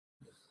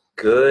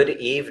Good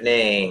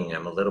evening.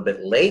 I'm a little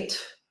bit late,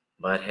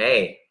 but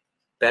hey,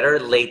 better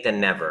late than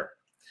never.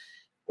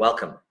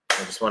 Welcome.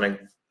 I just want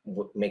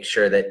to make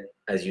sure that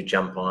as you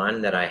jump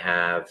on that I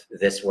have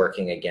this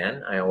working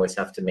again. I always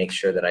have to make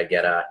sure that I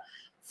get a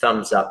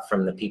thumbs up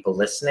from the people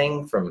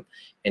listening, from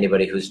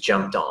anybody who's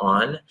jumped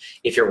on.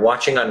 If you're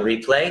watching on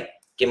replay,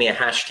 give me a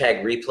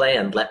hashtag replay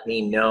and let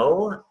me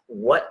know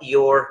what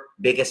your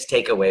biggest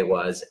takeaway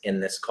was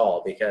in this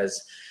call,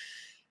 because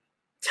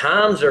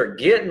times are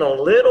getting a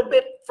little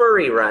bit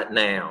furry right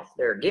now.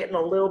 They're getting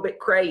a little bit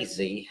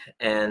crazy,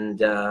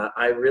 and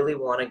I really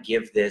want to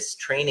give this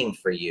training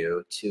for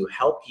you to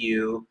help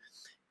you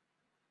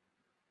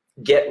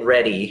get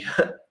ready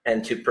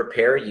and to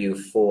prepare you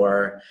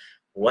for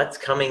what's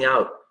coming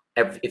out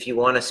if you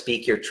want to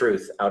speak your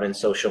truth out in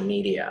social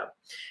media,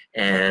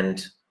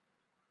 and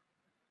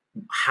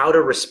how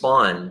to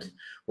respond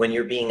when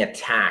you're being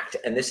attacked.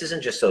 And this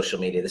isn't just social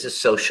media, this is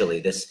socially.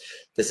 This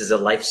is a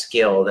life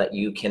skill that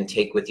you can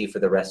take with you for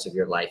the rest of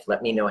your life.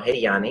 Let me know. Hey,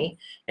 Yanni.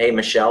 Hey,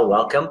 Michelle,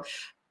 welcome.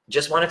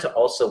 Just wanted to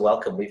also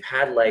welcome, we've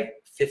had like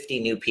 50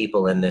 new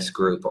people in this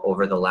group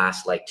over the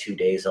last like 2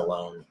 days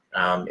alone.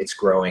 It's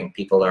growing.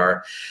 People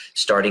are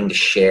starting to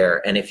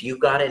share. And if you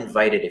got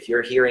invited, if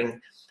you're hearing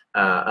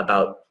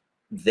about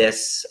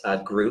this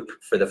group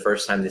for the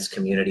first time, this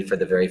community for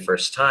the very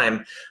first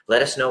time,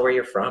 let us know where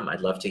you're from.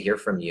 I'd love to hear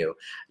from you.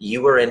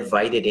 You were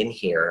invited in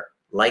here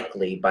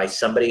likely by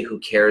somebody who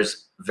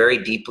cares very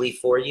deeply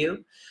for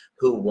you,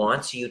 who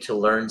wants you to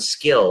learn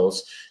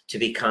skills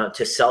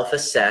to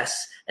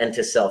self-assess and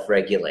to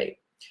self-regulate.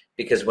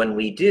 Because when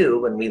we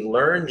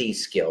learn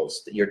these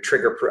skills,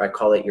 I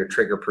call it your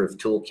trigger-proof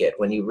toolkit.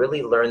 When you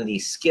really learn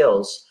these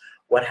skills,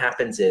 what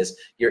happens is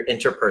your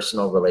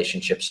interpersonal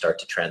relationships start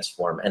to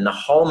transform. And the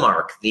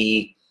hallmark,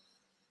 the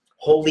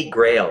holy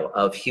grail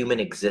of human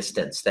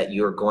existence that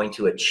you're going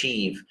to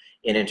achieve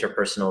in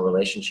interpersonal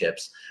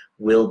relationships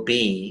will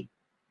be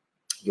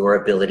your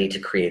ability to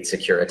create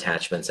secure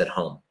attachments at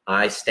home.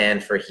 I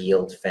stand for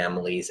healed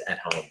families at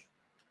home.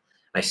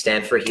 I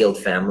stand for healed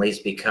families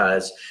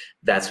because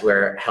that's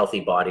where healthy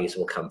bodies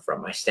will come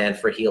from. I stand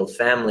for healed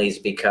families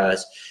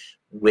because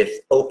with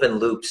open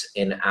loops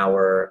in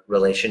our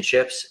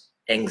relationships,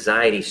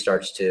 anxiety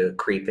starts to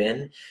creep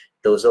in.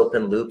 Those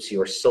open loops,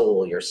 your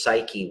soul, your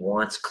psyche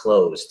wants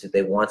closed.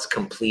 They wants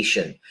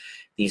completion.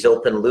 These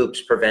open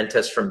loops prevent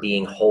us from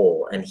being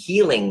whole, and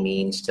healing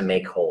means to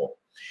make whole.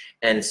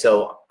 And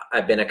so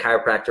I've been a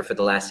chiropractor for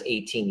the last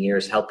 18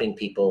 years, helping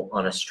people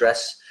on a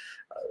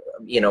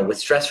with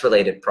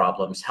stress-related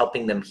problems,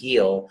 helping them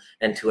heal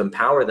and to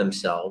empower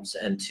themselves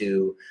and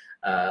to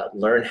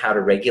learn how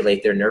to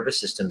regulate their nervous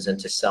systems and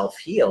to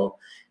self-heal.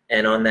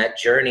 And on that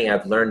journey,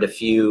 I've learned a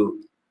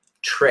few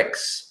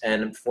tricks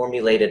and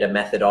formulated a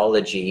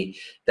methodology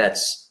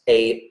that's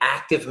a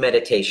active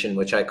meditation,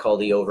 which I call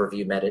the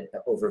overview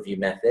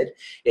method.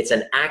 It's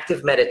an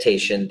active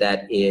meditation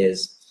that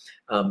is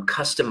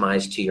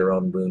customized to your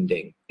own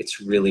wounding.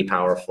 It's really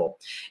powerful.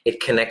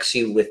 It connects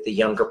you with the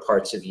younger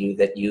parts of you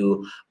that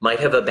you might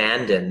have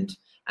abandoned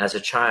as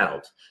a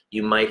child.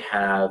 You might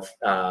have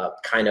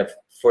kind of,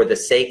 for the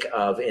sake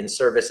of, in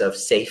service of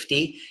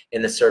safety,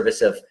 in the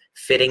service of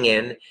fitting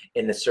in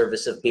the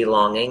service of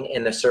belonging,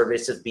 in the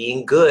service of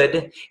being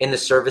good, in the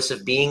service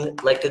of being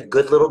like a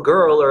good little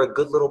girl or a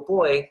good little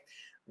boy,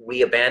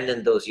 we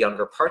abandoned those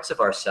younger parts of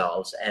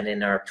ourselves. And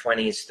in our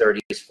 20s, 30s,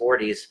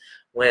 40s,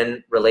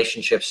 when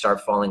relationships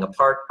start falling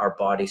apart, our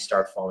bodies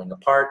start falling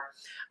apart,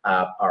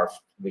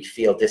 we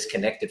feel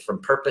disconnected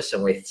from purpose,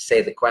 and we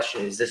say the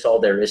question, is this all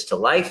there is to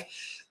life?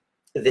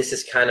 This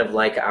is kind of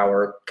like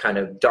our kind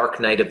of dark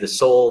night of the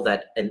soul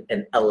that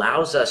and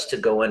allows us to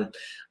go and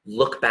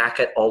look back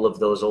at all of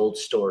those old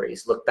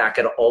stories, look back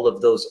at all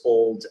of those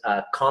old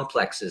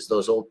complexes,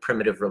 those old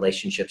primitive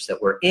relationships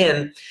that we're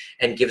in,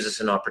 and gives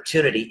us an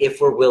opportunity, if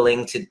we're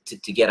willing to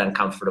get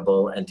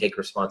uncomfortable and take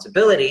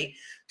responsibility,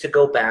 to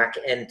go back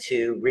and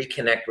to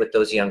reconnect with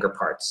those younger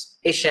parts.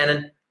 Hey,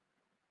 Shannon.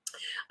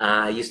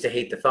 I used to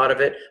hate the thought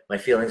of it. My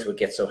feelings would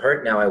get so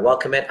hurt. Now I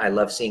welcome it. I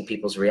love seeing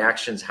people's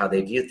reactions, how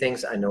they view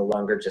things. I'm no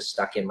longer just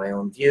stuck in my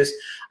own views.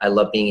 I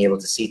love being able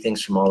to see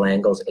things from all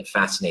angles. It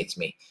fascinates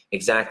me.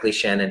 Exactly,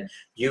 Shannon.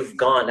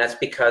 That's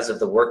because of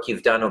the work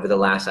you've done over the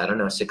last,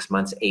 6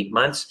 months, 8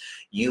 months.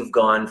 You've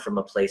gone from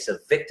a place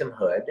of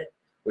victimhood,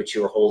 which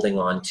you were holding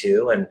on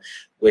to, and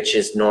which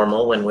is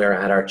normal when we're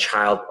at our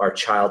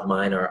child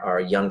mind, our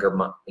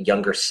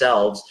younger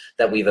selves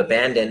that we've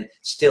abandoned,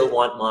 still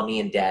want mommy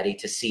and daddy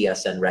to see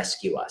us and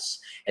rescue us.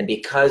 And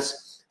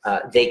because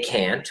they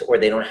can't, or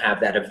they don't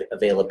have that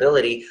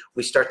availability,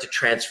 we start to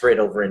transfer it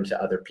over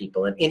into other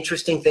people. And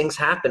interesting things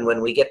happen when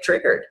we get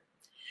triggered.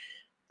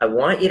 I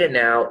want you to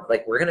now,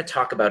 we're going to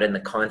talk about in the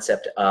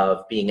concept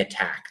of being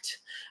attacked,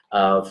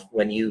 of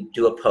when you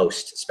do a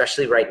post,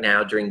 especially right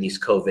now during these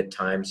COVID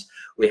times,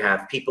 we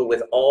have people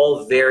with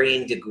all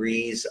varying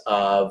degrees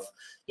of,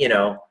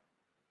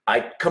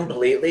 I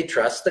completely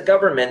trust the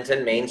government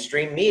and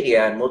mainstream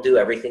media and will do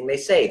everything they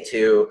say,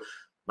 to,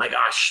 my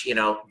gosh,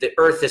 the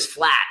earth is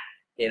flat.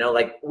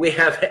 We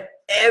have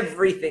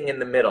everything in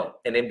the middle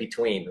and in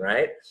between,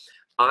 right?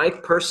 I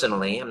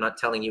personally, I'm not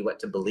telling you what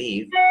to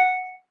believe.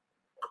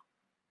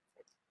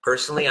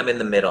 Personally, I'm in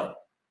the middle.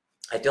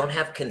 I don't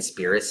have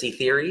conspiracy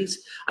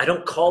theories. I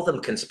don't call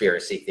them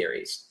conspiracy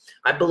theories.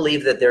 I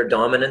believe that they're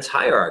dominance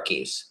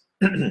hierarchies,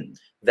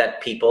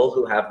 that people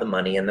who have the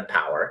money and the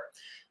power,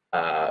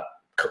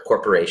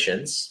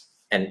 corporations,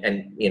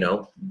 and you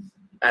know,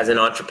 as an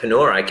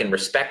entrepreneur, I can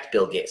respect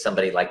Bill Gates,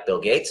 somebody like Bill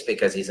Gates,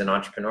 because he's an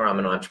entrepreneur. I'm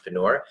an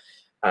entrepreneur.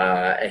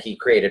 He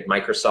created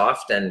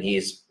Microsoft, and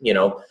he's, you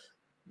know,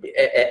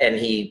 and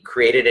he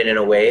created it in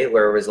a way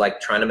where it was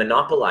like trying to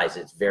monopolize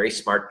it. It's very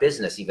smart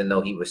business, even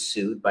though he was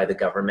sued by the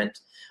government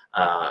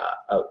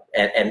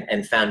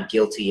and found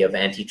guilty of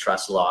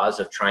antitrust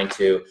laws of trying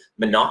to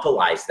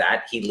monopolize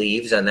that. He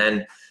leaves and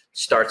then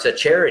starts a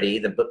charity,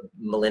 the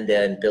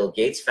Melinda and Bill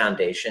Gates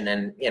Foundation,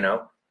 and, you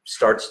know,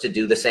 starts to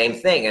do the same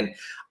thing. And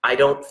I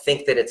don't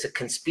think that it's a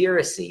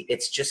conspiracy.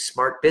 It's just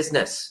smart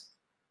business.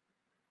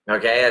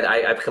 Okay,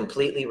 I've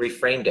completely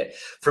reframed it.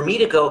 For me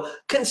to go,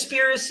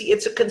 conspiracy,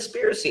 it's a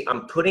conspiracy,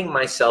 I'm putting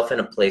myself in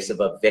a place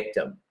of a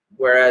victim,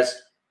 whereas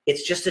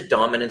it's just a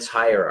dominance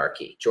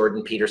hierarchy.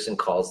 Jordan Peterson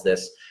calls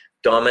this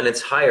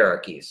dominance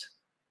hierarchies.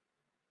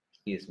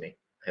 Excuse me,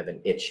 I have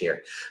an itch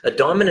here. A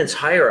dominance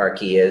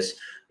hierarchy is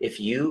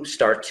if you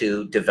start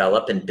to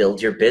develop and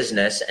build your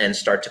business and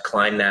start to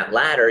climb that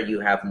ladder, you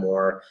have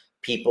more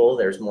people,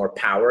 there's more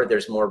power,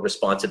 there's more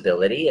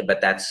responsibility,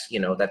 but that's, you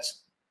know,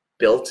 that's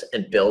built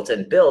and built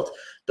and built.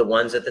 The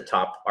ones at the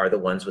top are the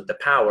ones with the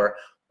power.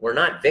 We're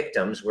not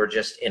victims. We're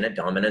just in a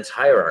dominance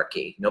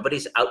hierarchy.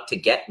 Nobody's out to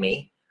get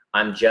me.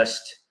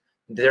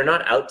 They're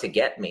not out to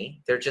get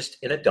me. They're just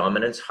in a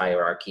dominance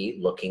hierarchy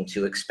looking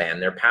to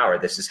expand their power.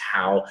 This is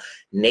how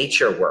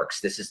nature works.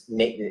 This is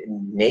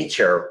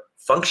nature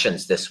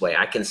functions this way.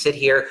 I can sit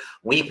here,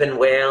 weep and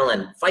wail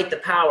and fight the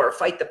power,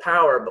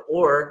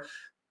 or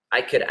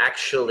I could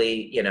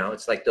actually, you know,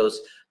 it's like those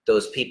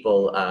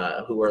people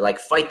who were like,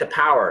 fight the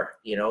power,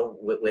 you know,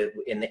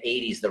 in the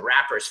 80s, the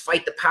rappers,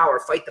 fight the power,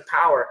 fight the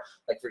power.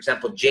 Like, for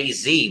example,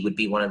 Jay-Z would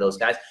be one of those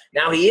guys.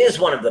 Now he is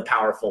one of the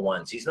powerful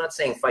ones. He's not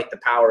saying fight the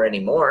power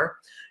anymore.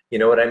 You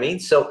know what I mean?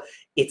 So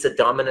it's a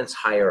dominance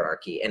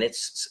hierarchy, and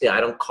I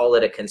don't call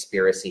it a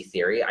conspiracy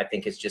theory. I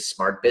think it's just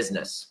smart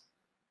business.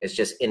 It's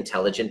just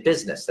intelligent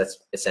business. That's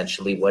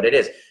essentially what it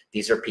is.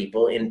 These are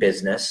people in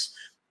business,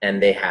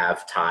 and they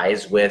have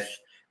ties with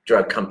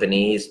drug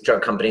companies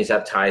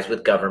have ties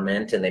with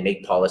government, and they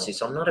make policy.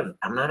 So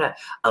I'm not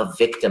a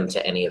victim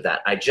to any of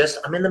that.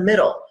 I'm in the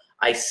middle.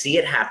 I see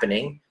it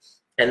happening.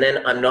 And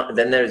then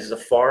then there's the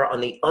far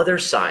on the other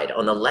side,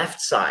 on the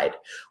left side,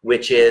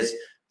 which is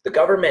the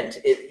government.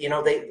 You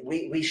know,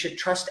 we should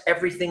trust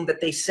everything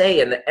that they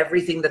say and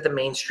everything that the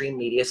mainstream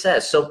media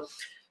says. So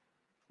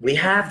we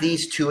have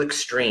these two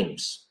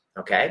extremes,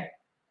 okay?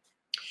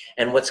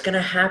 And what's going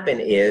to happen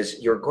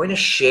is you're going to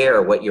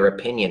share what your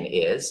opinion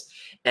is.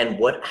 And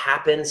what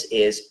happens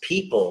is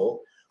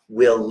people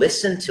will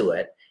listen to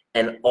it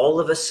and all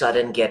of a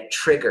sudden get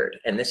triggered.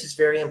 And this is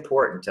very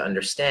important to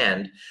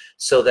understand,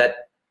 so that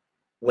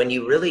when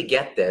you really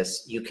get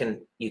this, you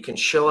can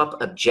show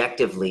up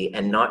objectively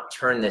and not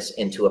turn this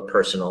into a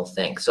personal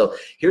thing. So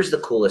here's the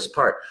coolest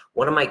part.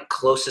 One of my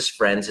closest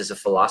friends is a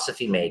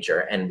philosophy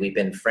major, and we've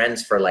been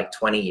friends for like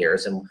 20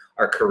 years, and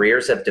our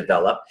careers have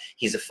developed.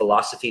 He's a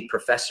philosophy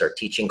professor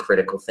teaching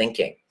critical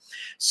thinking.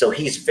 So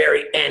he's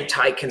very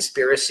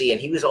anti-conspiracy, and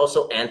he was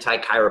also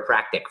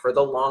anti-chiropractic for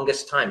the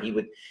longest time. He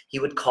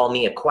would call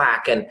me a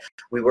quack, and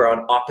we were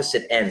on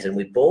opposite ends, and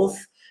we both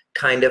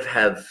kind of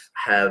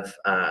have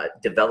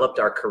developed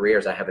our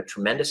careers. I have a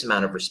tremendous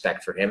amount of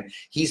respect for him.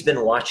 He's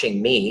been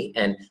watching me,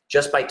 and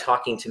just by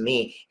talking to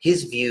me,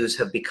 his views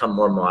have become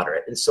more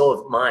moderate, and so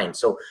have mine.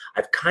 So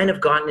I've kind of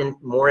gotten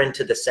more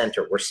into the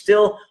center. We're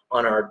still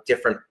on our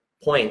different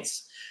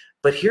points,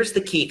 but here's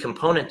the key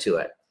component to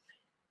it.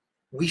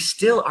 We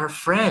still are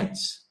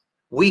friends.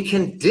 We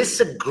can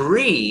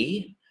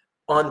disagree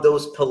on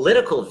those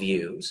political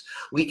views.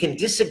 We can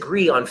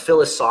disagree on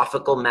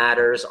philosophical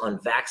matters, on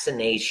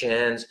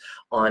vaccinations,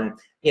 on,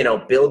 you know,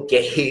 Bill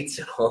Gates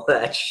and all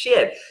that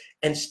shit,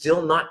 and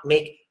still not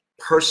make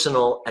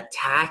personal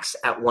attacks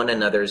at one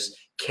another's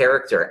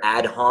character,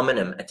 ad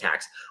hominem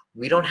attacks.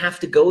 We don't have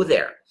to go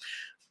there.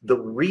 The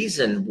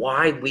reason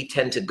why we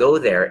tend to go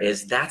there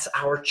is that's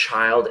our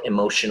child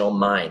emotional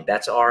mind.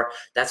 That's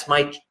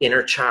my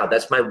inner child.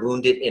 That's my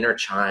wounded inner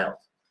child.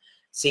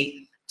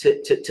 See,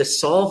 to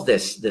solve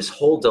this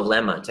whole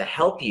dilemma, to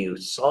help you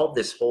solve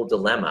this whole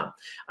dilemma,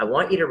 I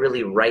want you to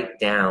really write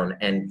down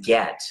and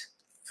get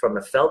from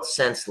a felt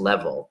sense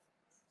level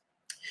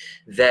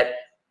that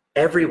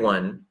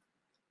everyone,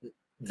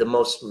 the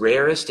most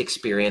rarest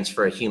experience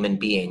for a human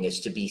being is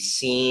to be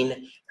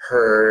seen,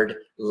 heard,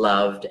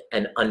 loved,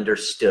 and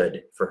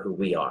understood for who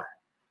we are.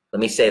 Let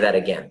me say that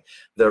again.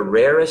 The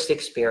rarest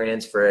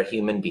experience for a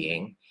human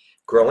being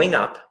growing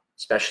up,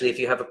 especially if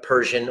you have a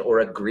Persian or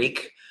a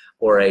Greek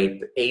or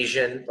a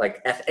Asian,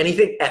 like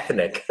anything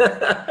ethnic,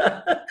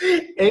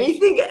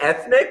 anything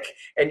ethnic,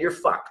 and you're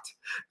fucked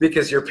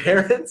because your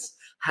parents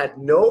had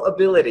no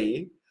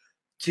ability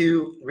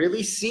to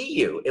really see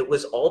you. It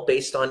was all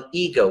based on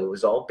ego. It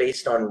was all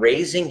based on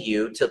raising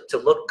you to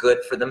look good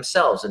for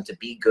themselves and to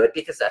be good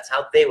because that's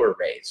how they were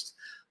raised.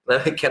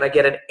 Can I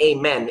get an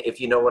amen if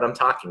you know what I'm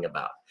talking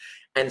about?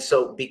 And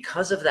so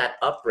because of that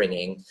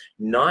upbringing,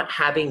 not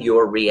having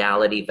your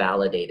reality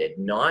validated,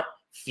 not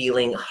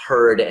feeling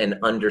heard and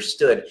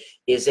understood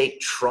is a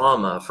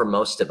trauma for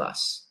most of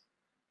us,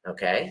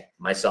 okay?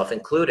 Myself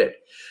included.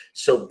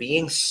 So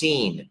being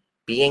seen,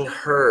 being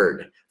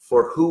heard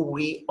for who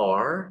we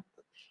are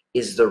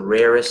is the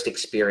rarest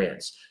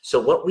experience. So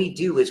what we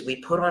do is we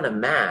put on a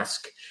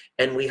mask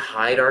and we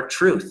hide our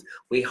truth.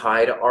 We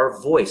hide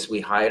our voice.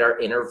 We hide our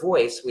inner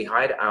voice. We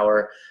hide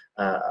our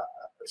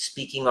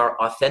speaking our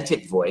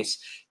authentic voice,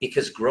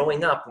 because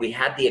growing up, we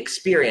had the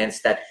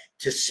experience that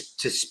to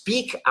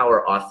speak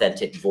our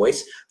authentic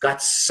voice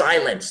got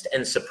silenced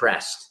and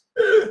suppressed.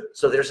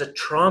 So there's a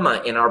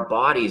trauma in our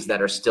bodies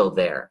that are still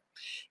there.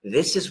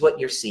 This is what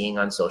you're seeing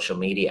on social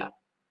media.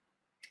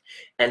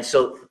 And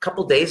so a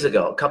couple days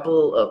ago,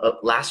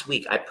 last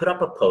week, I put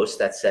up a post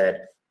that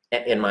said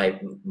in my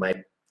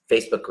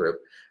Facebook group,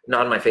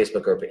 not in my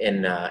Facebook group,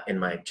 in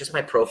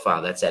my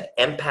profile, that said,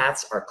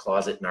 empaths are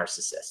closet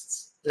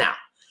narcissists. Now,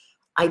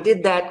 I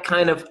did that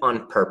kind of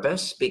on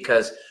purpose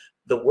because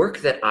the work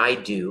that I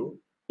do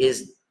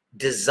is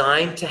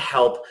designed to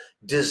help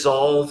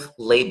dissolve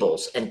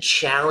labels and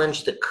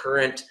challenge the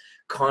current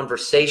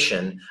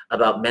conversation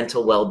about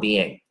mental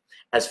well-being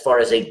as far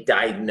as a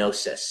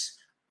diagnosis.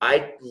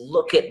 I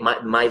look at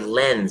my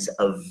lens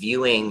of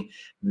viewing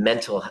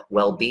mental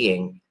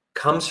well-being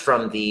comes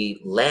from the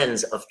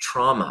lens of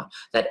trauma,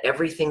 that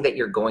everything that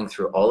you're going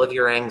through, all of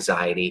your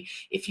anxiety,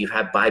 if you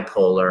have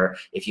bipolar,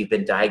 if you've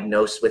been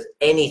diagnosed with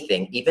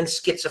anything, even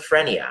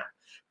schizophrenia,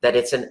 that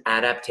it's an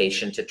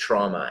adaptation to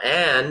trauma.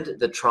 And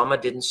the trauma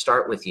didn't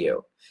start with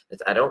you.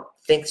 I don't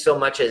think so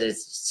much as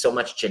it's so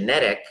much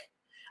genetic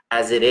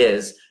as it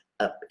is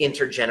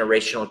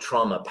intergenerational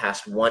trauma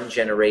passed one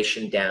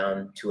generation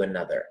down to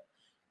another.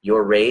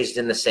 You're raised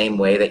in the same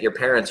way that your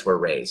parents were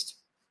raised.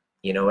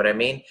 You know what I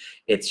mean?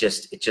 It's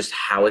just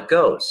how it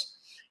goes.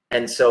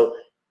 And so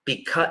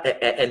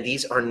and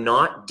these are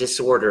not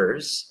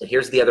disorders.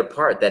 Here's the other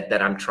part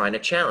that I'm trying to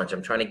challenge.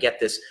 I'm trying to get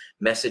this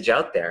message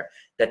out there,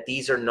 that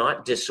these are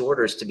not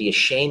disorders to be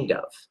ashamed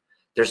of.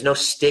 There's no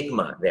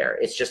stigma there.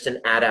 It's just an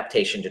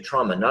adaptation to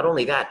trauma. Not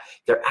only that,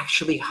 they're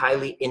actually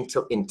highly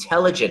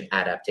intelligent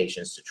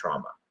adaptations to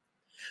trauma.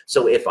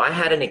 So if I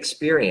had an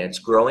experience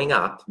growing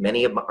up,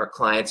 many of our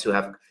clients who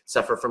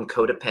suffer from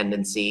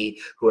codependency,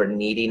 who are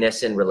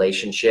neediness in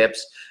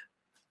relationships,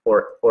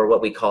 or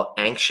what we call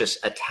anxious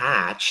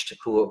attached,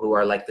 who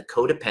are like the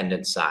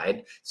codependent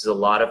side. So a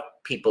lot of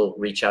people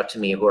reach out to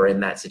me who are in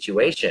that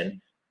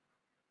situation.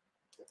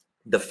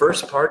 The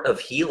first part of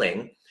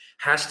healing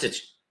has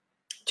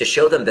to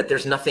show them that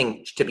there's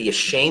nothing to be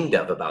ashamed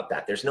of about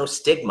that. There's no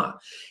stigma.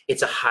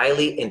 It's a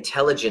highly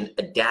intelligent,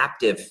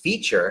 adaptive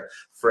feature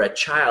for a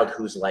child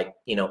who's like,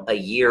 a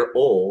year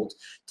old,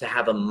 to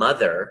have a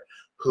mother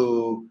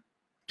who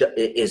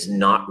is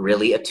not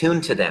really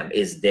attuned to them,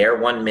 is there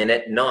one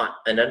minute, not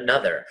in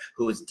another,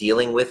 who is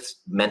dealing with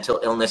mental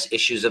illness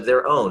issues of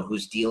their own,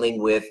 who's dealing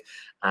with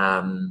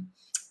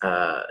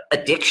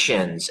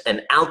addictions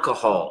and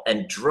alcohol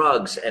and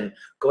drugs and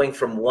going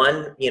from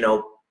one,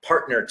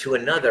 partner to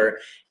another.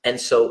 And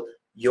so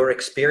your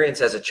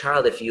experience as a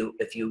child, if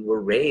you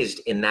were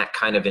raised in that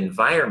kind of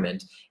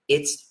environment,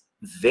 it's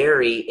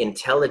very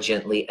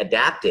intelligently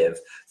adaptive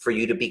for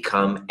you to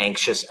become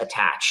anxious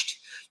attached.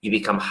 You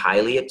become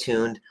highly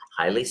attuned,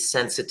 highly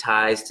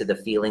sensitized to the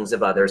feelings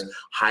of others,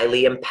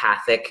 highly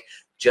empathic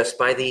just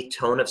by the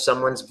tone of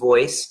someone's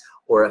voice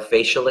or a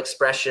facial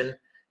expression.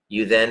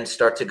 You then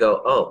start to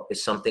go, oh,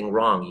 is something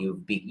wrong?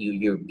 You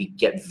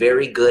get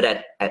very good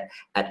at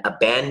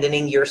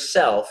abandoning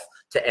yourself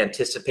to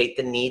anticipate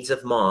the needs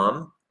of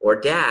mom or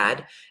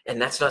dad,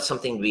 and that's not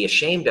something to be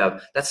ashamed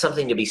of. That's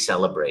something to be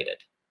celebrated.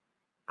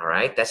 All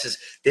right, this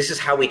is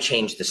how we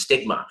change the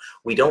stigma.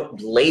 We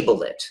don't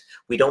label it.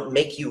 We don't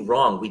make you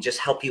wrong. We just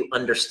help you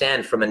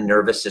understand from a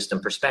nervous system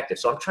perspective.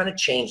 So I'm trying to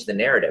change the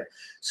narrative.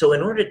 So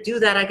in order to do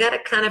that, I got to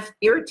kind of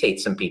irritate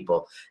some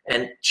people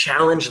and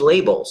challenge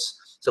labels.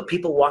 So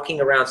people walking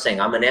around saying,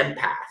 I'm an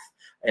empath,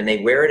 and they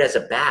wear it as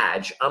a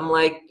badge. I'm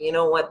like, you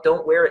know what?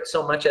 Don't wear it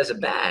so much as a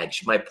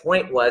badge. My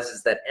point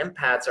is that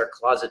empaths are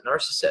closet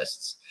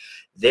narcissists.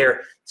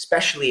 They're,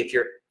 especially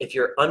if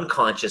you're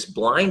unconscious,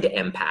 blind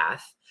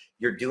empath,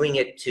 you're doing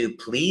it to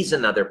please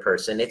another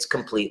person. It's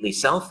completely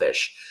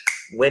selfish.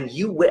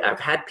 I've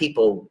had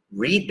people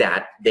read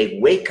that, they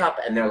wake up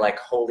and they're like,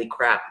 holy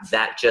crap,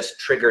 that just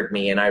triggered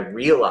me. And I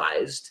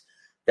realized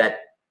that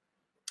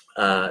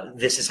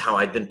this is how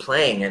I've been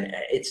playing, and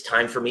it's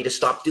time for me to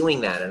stop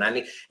doing that.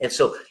 And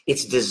so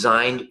it's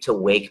designed to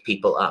wake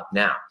people up.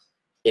 Now,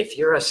 if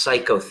you're a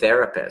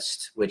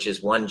psychotherapist, which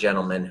is one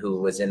gentleman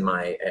who was in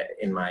my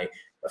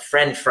a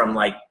friend from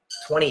like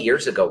 20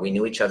 years ago, we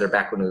knew each other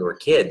back when we were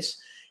kids.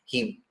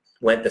 He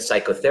went the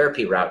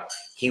psychotherapy route.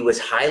 He was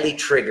highly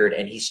triggered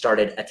and he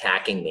started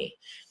attacking me.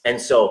 And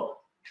so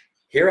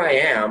here I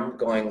am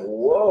going,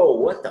 whoa,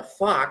 what the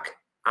fuck?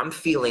 I'm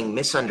feeling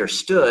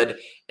misunderstood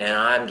and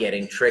I'm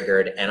getting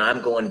triggered and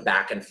I'm going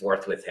back and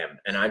forth with him.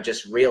 And I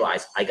just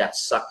realized I got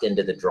sucked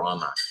into the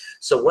drama.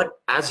 So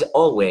as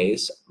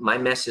always, my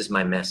mess is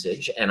my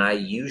message. And I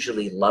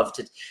usually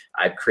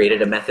I've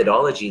created a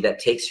methodology that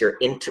takes your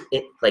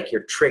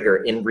trigger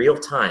in real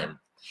time.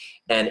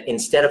 And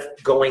instead of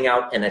going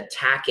out and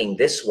attacking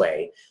this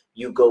way,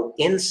 you go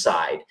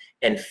inside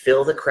and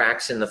fill the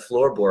cracks in the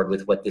floorboard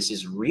with what this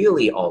is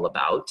really all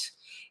about,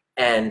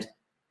 and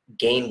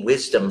gain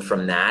wisdom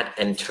from that,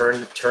 and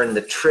turn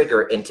the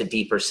trigger into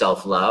deeper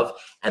self-love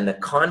and the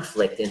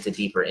conflict into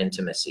deeper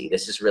intimacy.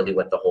 This is really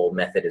what the whole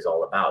method is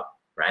all about,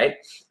 right?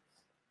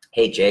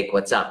 Hey, Jake,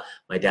 what's up?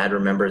 My dad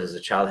remembers as a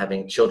child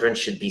having children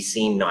should be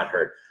seen, not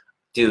heard.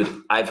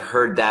 Dude, I've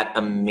heard that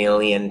a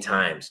million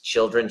times.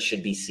 Children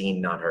should be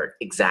seen, not heard.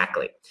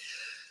 Exactly.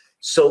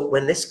 So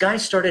when this guy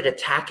started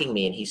attacking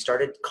me and he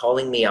started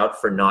calling me out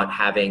for not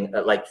having,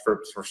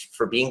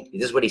 for being,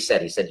 this is what he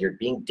said. He said, you're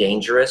being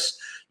dangerous.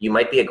 You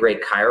might be a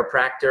great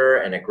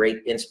chiropractor and a great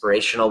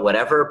inspirational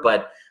whatever,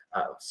 but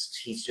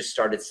he's just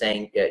started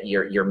saying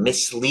you're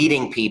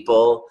misleading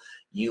people.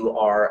 You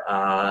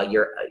are,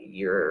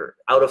 you're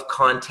out of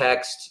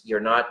context. You're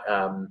not,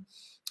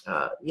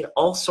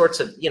 all sorts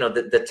of,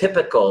 the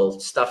typical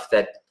stuff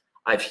that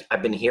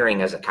I've been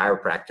hearing as a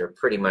chiropractor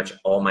pretty much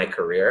all my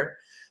career.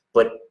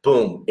 But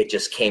boom, it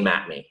just came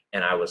at me.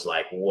 And I was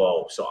like,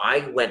 whoa. So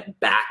we went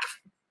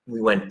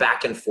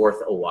back and forth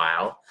a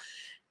while,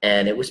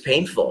 and it was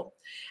painful.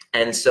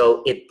 And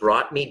so it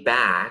brought me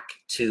back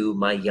to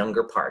my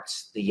younger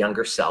parts, the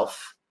younger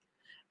self,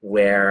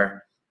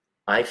 where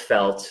I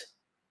felt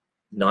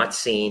not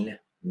seen,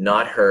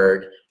 not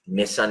heard,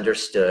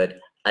 misunderstood,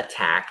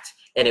 attacked.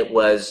 And it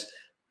was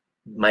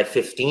my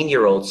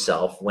 15-year-old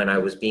self when I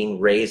was being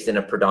raised in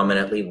a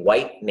predominantly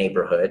white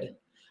neighborhood,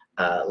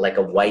 like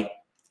a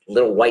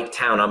little white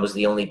town. I was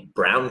the only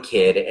brown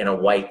kid in a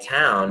white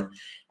town,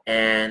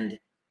 and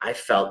I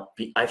felt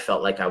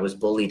like I was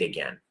bullied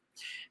again.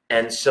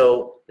 And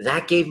so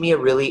that gave me a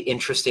really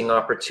interesting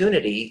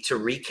opportunity to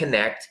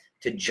reconnect,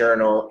 to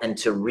journal, and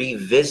to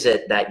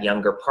revisit that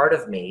younger part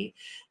of me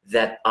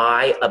that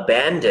I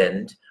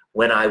abandoned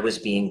when I was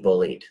being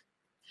bullied.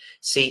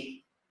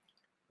 See,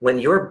 when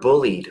you're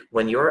bullied,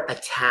 when you're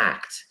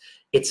attacked,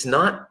 that's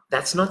not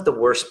the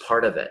worst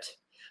part of it.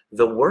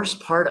 The worst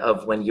part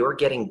of when you're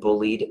getting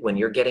bullied, when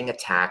you're getting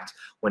attacked,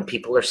 when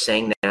people are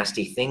saying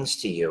nasty things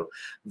to you,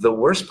 the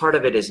worst part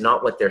of it is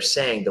not what they're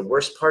saying. The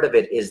worst part of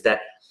it is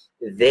that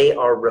they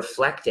are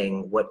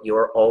reflecting what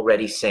you're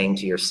already saying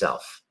to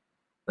yourself.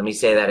 Let me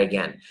say that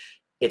again.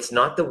 It's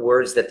not the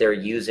words that they're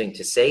using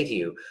to say to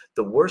you.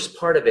 The worst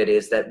part of it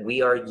is that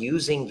we are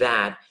using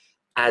that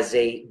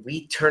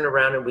we turn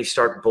around and we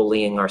start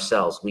bullying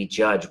ourselves. We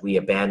judge, we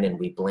abandon,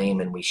 we blame,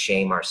 and we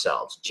shame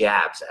ourselves.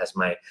 Jabs, as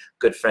my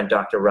good friend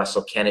Dr.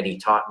 Russell Kennedy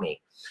taught me.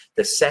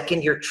 The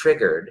second you're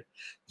triggered,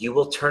 you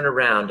will turn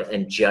around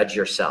and judge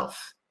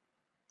yourself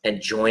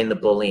and join the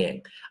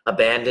bullying.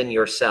 Abandon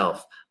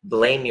yourself,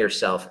 blame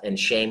yourself, and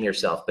shame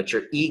yourself, but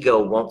your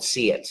ego won't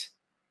see it.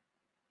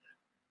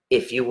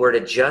 If you were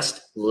to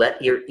just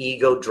let your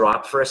ego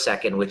drop for a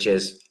second, which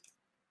is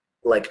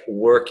like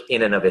work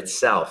in and of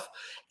itself,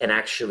 and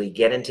actually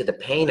get into the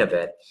pain of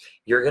it,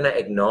 you're going to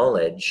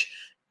acknowledge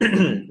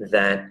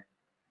that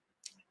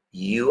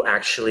you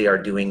actually are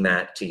doing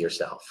that to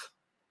yourself.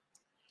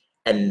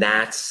 And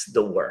that's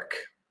the work.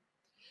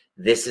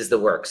 This is the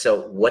work.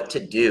 So what to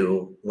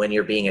do when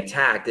you're being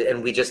attacked,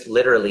 and we just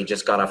literally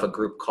just got off a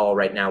group call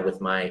right now with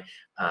my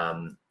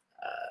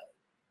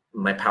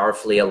my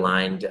powerfully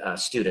aligned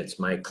students,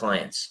 my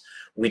clients.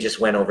 We just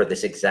went over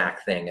this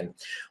exact thing. And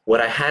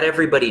what I had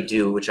everybody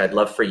do, which I'd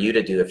love for you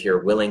to do if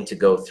you're willing to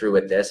go through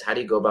with this, how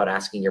do you go about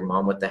asking your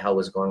mom what the hell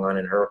was going on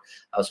in her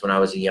house when I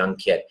was a young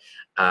kid?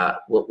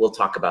 We'll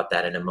talk about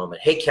that in a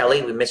moment. Hey,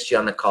 Kelly, we missed you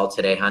on the call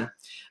today, hon.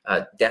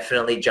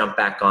 Definitely jump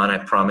back on. I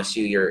promise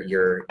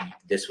you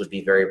this would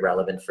be very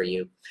relevant for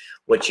you.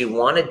 What you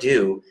want to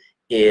do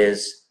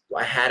is,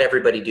 I had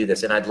everybody do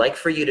this, and I'd like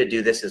for you to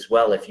do this as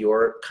well if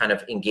you're kind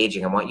of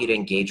engaging. I want you to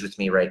engage with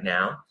me right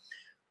now.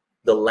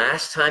 The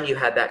last time you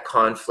had that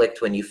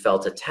conflict when you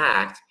felt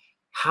attacked,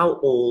 how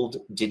old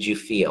did you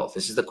feel?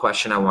 This is the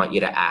question I want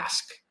you to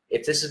ask.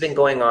 If this has been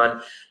going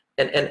on,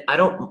 and I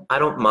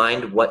don't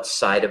mind what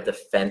side of the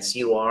fence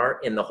you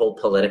are in the whole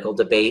political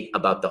debate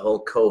about the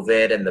whole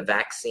COVID and the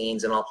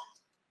vaccines and all,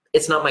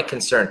 it's not my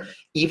concern.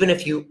 Even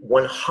if you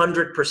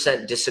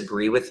 100%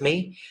 disagree with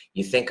me,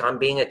 you think I'm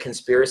being a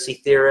conspiracy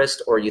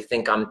theorist, or you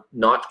think I'm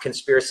not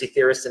conspiracy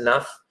theorist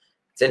enough,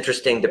 it's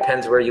interesting,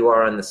 depends where you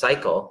are on the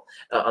cycle,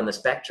 on the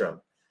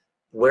spectrum.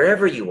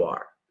 Wherever you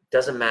are,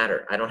 doesn't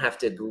matter.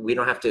 We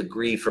don't have to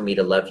agree for me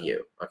to love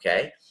you,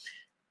 okay?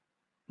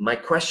 My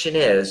question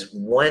is,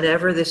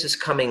 whenever this is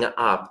coming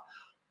up,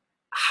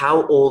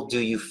 how old do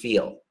you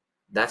feel?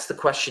 That's the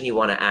question you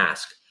want to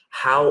ask.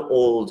 How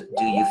old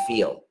do you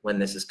feel when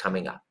this is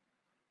coming up?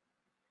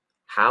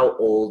 How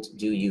old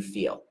do you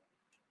feel?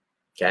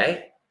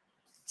 Okay?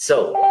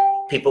 So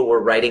people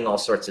were writing all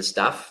sorts of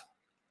stuff.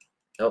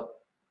 Oh,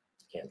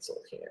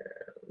 cancel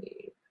here.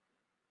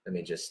 Let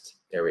me just,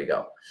 there we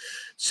go.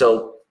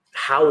 So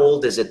how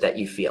old is it that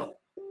you feel?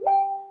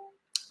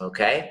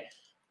 Okay.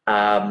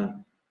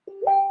 And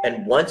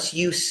once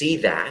you see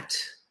that,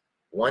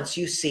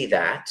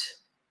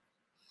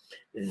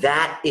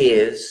 that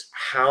is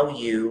how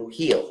you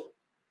heal.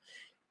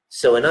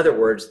 So in other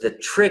words, the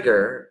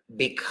trigger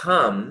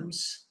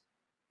becomes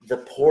the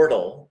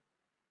portal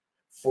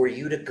for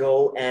you to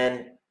go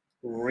and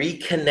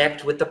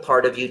reconnect with the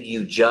part of you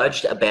you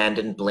judged,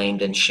 abandoned,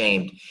 blamed, and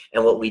shamed.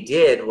 And what we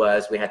did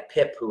was we had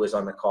Pip, who was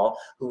on the call,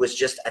 who was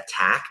just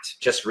attacked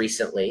just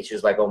recently. She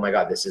was like, oh my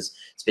God,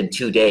 it's been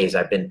 2 days.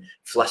 I've been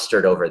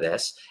flustered over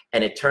this.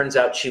 And it turns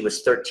out she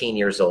was 13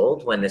 years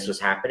old when this was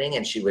happening,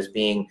 and she was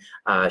being,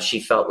 she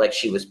felt like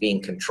she was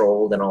being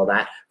controlled and all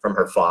that from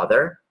her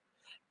father.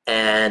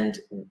 And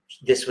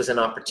this was an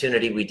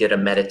opportunity. We did a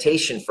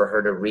meditation for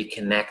her to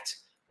reconnect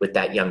with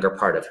that younger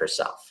part of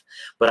herself.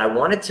 But I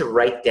wanted to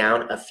write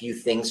down a few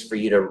things for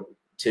you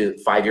to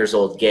 5 years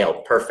old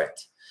Gail.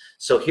 Perfect.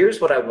 So here's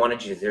what I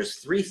wanted you to do. There's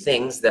 3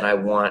 things that I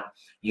want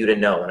you to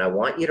know, and I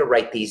want you to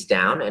write these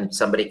down, and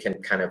somebody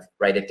can kind of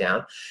write it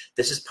down.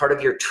 This is part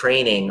of your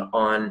training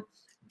on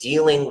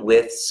dealing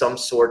with some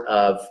sort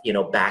of,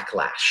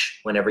 backlash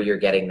whenever you're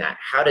getting that,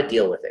 how to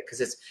deal with it,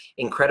 because it's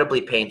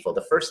incredibly painful.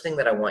 The first thing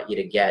that I want you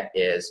to get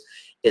is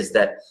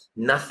that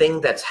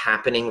nothing that's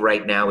happening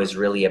right now is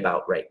really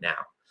about right now.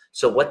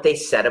 So what they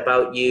said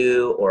about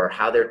you or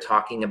how they're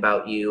talking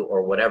about you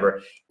or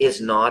whatever is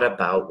not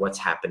about what's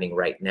happening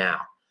right now.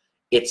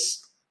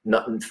 It's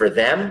not for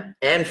them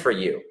and for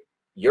you.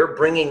 You're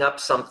bringing up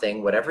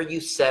something, whatever you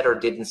said or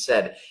didn't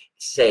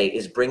say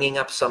is bringing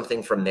up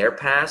something from their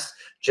past,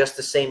 just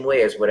the same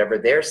way as whatever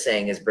they're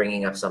saying is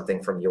bringing up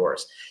something from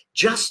yours.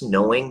 Just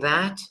knowing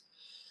that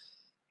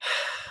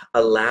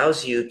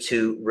allows you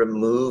to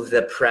remove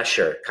the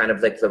pressure, kind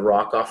of like the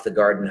rock off the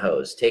garden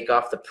hose. Take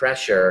off the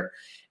pressure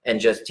and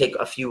just take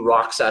a few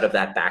rocks out of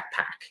that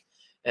backpack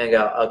and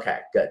go, okay,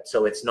 good.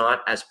 So it's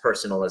not as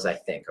personal as I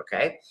think,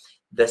 okay?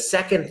 The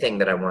second thing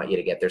that I want you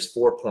to get, there's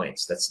 4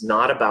 points. That's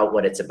not about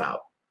what it's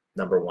about,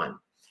 number 1.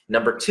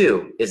 Number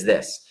 2 is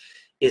this,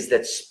 is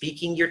that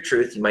speaking your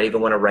truth, you might even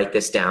want to write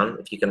this down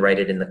if you can write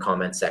it in the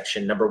comment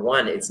section. Number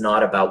 1, it's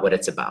not about what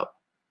it's about,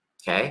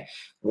 okay?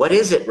 What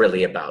is it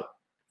really about?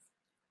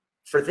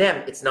 For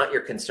them, it's not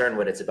your concern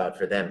what it's about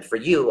for them. For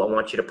you, I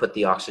want you to put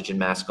the oxygen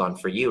mask on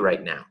for you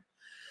right now.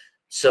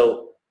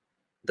 So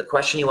the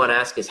question you want to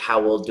ask is,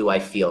 how old do I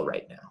feel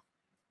right now?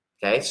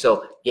 Okay,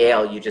 so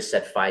Gail, you just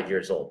said 5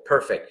 years old.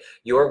 Perfect.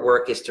 Your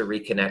work is to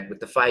reconnect with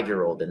the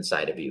 5-year-old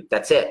inside of you.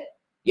 That's it.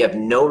 You have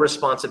no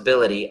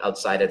responsibility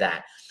outside of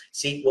that.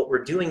 See, what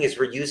we're doing is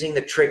we're using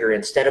the trigger.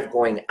 Instead of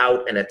going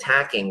out and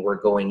attacking,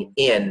 we're going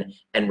in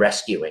and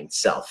rescuing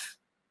self.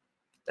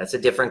 That's a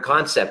different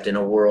concept in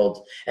a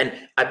world. And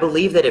I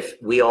believe that if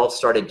we all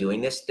started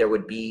doing this, there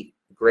would be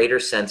greater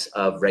sense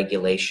of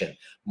regulation,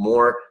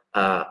 more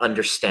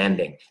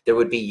understanding. There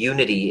would be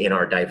unity in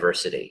our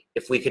diversity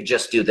if we could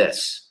just do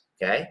this,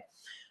 okay?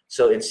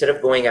 So instead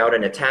of going out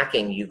and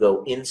attacking, you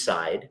go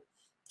inside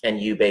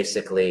and you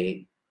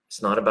basically,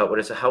 it's not about what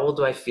it's, how old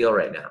do I feel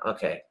right now?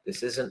 Okay,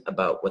 this isn't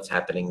about what's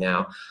happening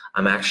now.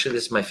 This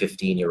is my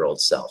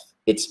 15-year-old self.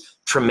 It's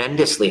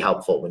tremendously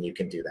helpful when you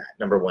can do that,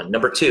 number 1.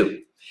 Number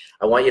 2,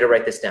 I want you to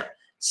write this down.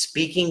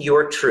 Speaking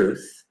your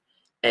truth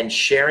and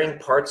sharing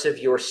parts of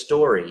your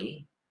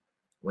story,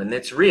 when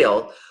it's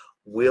real,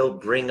 will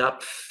bring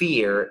up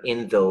fear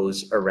in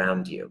those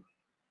around you.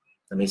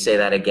 Let me say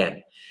that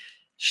again.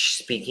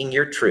 Speaking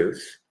your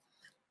truth,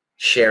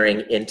 sharing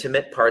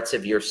intimate parts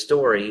of your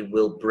story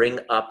will bring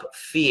up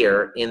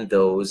fear in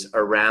those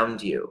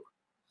around you.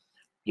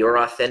 Your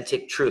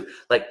authentic truth.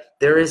 Like,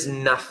 there is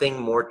nothing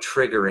more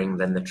triggering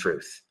than the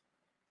truth.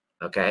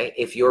 Okay?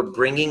 If you're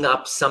bringing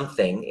up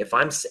something, if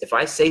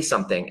I say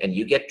something and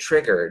you get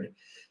triggered,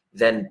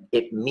 then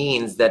it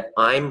means that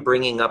I'm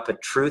bringing up a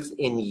truth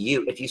in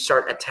you. If you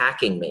start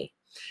attacking me,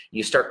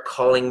 you start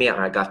calling me out.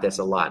 I got this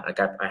a lot.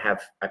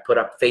 I put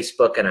up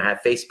Facebook and I have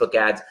Facebook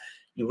ads.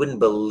 You wouldn't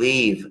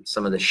believe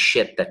some of the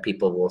shit that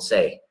people will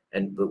say,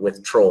 and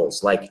with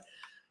trolls. Like,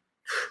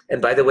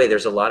 and by the way,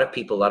 there's a lot of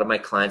people, a lot of my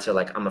clients are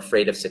like, I'm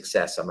afraid of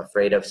success. I'm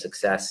afraid of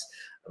success.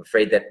 I'm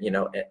afraid that,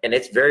 and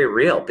it's very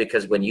real,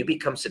 because when you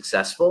become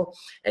successful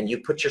and you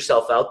put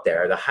yourself out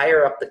there, the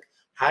higher up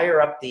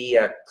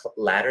the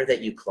ladder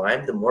that you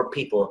climb, the more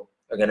people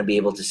are going to be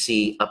able to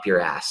see up your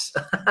ass.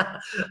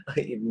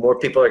 More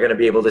people are going to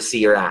be able to see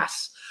your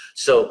ass.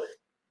 So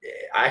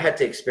I had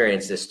to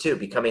experience this too,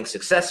 becoming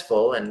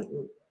successful, and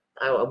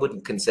I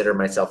wouldn't consider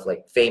myself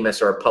like famous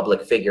or a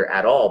public figure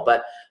at all,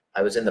 but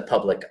I was in the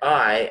public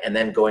eye, and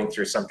then going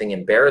through something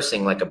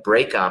embarrassing like a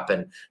breakup,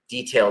 and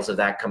details of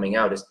that coming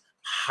out is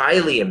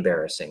highly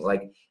embarrassing.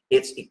 Like,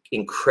 it's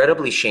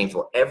incredibly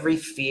shameful. Every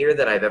fear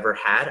that I've ever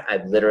had,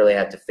 I've literally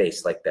had to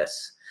face like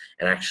this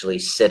and actually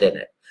sit in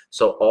it.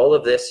 So all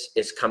of this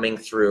is coming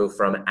through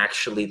from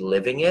actually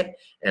living it.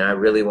 And I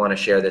really want to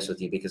share this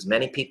with you, because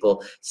many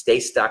people stay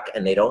stuck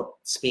and they don't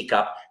speak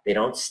up. They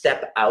don't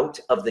step out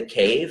of the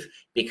cave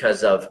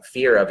because of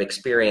fear of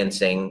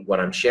experiencing what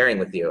I'm sharing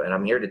with you. And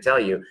I'm here to tell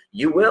you,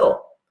 you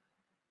will.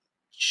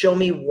 Show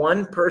me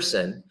one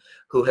person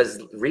who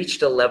has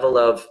reached a level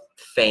of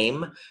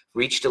fame,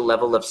 reached a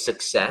level of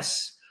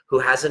success, who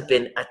hasn't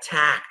been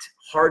attacked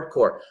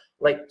hardcore.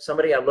 Like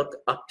somebody I look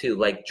up to,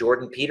 like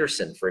Jordan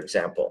Peterson, for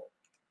example.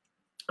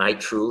 I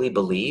truly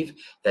believe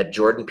that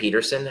Jordan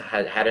Peterson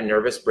had a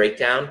nervous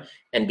breakdown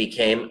and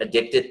became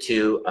addicted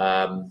to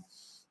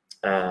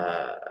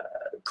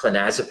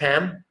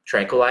clonazepam,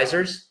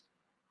 tranquilizers,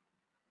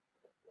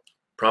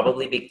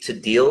 probably to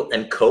deal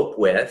and cope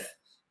with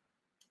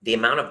the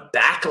amount of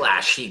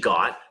backlash he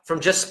got from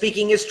just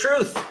speaking his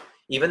truth.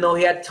 Even though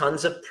he had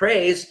tons of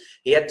praise,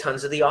 he had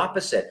tons of the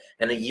opposite.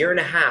 And a year and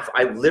a half,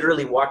 I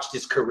literally watched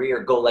his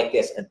career go like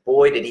this. And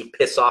boy, did he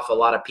piss off a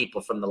lot of people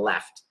from the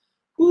left.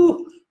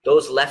 Whew,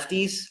 those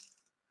lefties.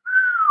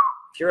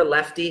 If you're a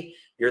lefty,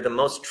 you're the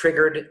most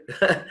triggered.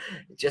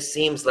 It just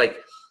seems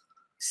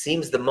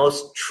the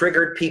most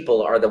triggered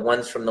people are the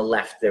ones from the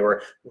left.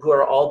 Who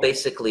are all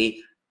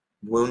basically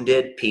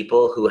wounded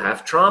people who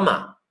have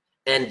trauma.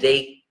 And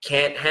they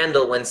can't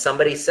handle when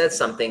somebody says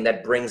something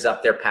that brings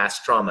up their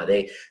past trauma.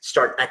 They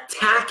start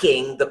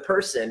attacking the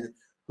person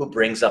who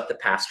brings up the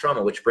past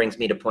trauma, which brings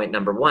me to point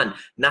number one.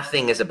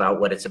 Nothing is about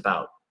what it's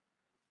about.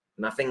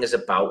 Nothing is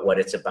about what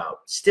it's about.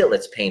 Still,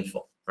 it's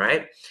painful,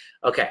 right?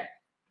 Okay,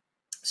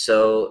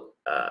 so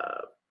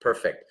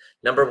perfect.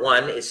 Number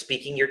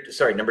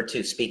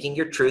two, speaking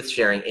your truth,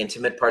 sharing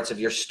intimate parts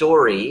of your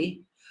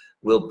story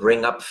will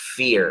bring up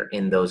fear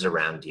in those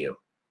around you.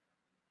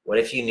 What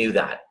if you knew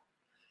that?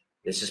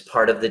 This is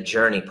part of the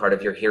journey, part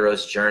of your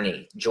hero's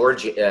journey.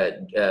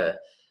 Georgia,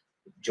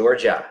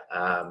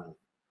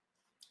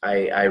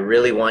 I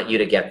really want you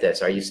to get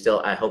this. Are you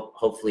still,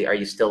 hopefully, are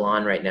you still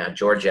on right now,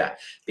 Georgia?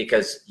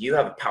 Because you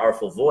have a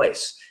powerful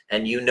voice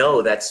and you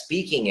know that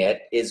speaking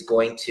it is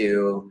going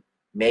to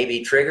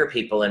maybe trigger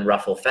people and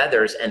ruffle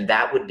feathers, and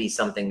that would be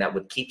something that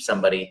would keep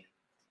somebody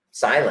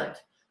silent.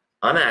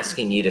 I'm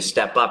asking you to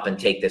step up and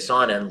take this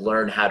on and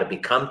learn how to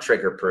become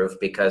trigger proof,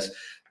 because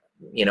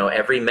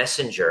every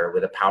messenger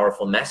with a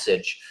powerful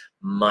message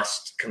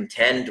must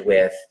contend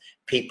with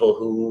people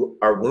who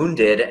are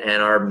wounded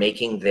and are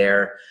making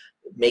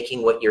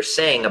what you're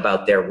saying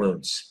about their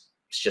wounds.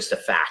 It's just a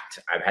fact.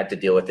 I've had to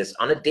deal with this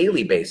on a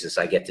daily basis.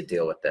 I get to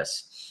deal with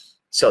this.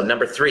 So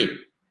number three,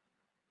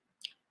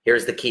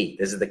 here's the key.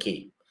 This is the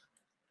key.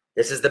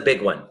 This is the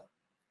big one.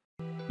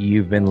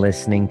 You've been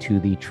listening to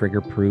the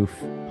Trigger Proof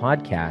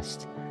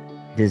podcast,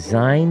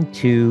 designed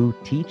to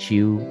teach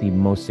you the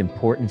most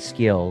important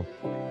skill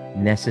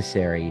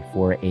necessary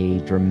for a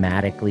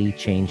dramatically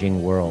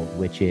changing world,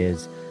 which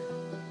is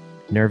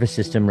nervous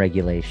system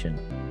regulation.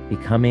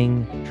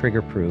 Becoming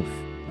trigger proof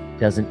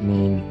doesn't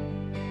mean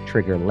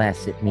trigger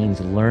less. It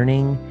means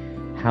learning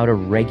how to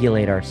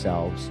regulate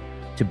ourselves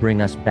to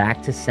bring us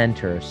back to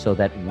center so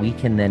that we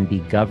can then be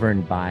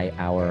governed by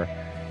our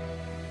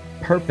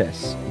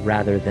purpose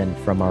rather than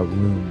from our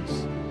wounds.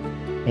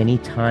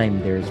 Anytime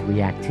there's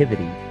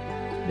reactivity,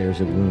 there's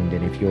a wound.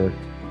 And if you're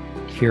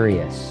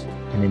curious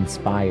and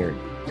inspired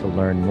to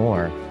learn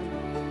more,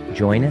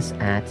 join us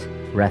at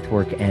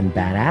Breathwork and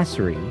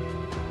Badassery,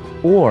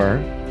 or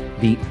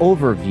the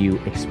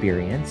overview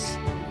experience,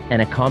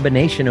 and a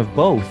combination of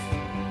both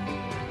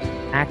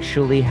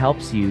actually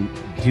helps you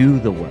do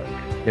the work.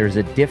 There's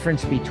a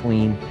difference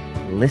between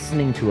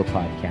listening to a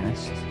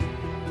podcast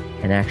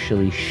and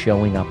actually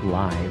showing up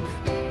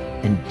live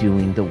and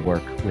doing the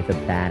work with a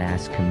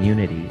badass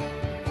community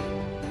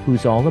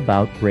who's all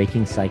about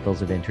breaking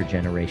cycles of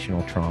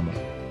intergenerational trauma.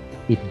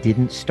 It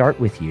didn't start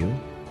with you,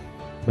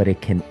 but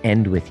it can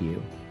end with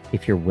you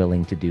if you're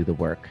willing to do the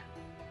work.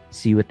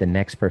 See you at the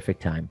next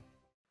perfect time.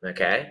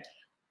 Okay?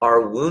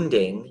 Our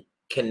wounding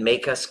can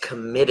make us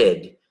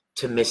committed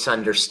to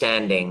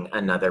misunderstanding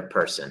another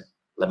person.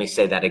 Let me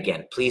say that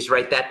again. Please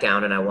write that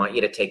down, and I want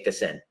you to take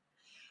this in.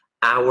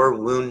 Our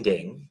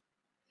wounding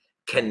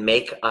can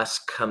make us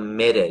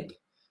committed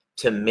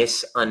to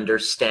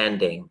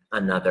misunderstanding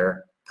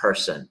another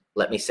person.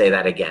 Let me say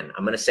that again.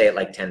 I'm going to say it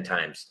like 10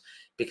 times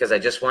because I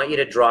just want you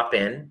to drop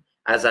in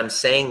as I'm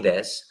saying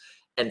this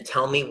and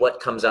tell me what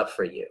comes up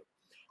for you.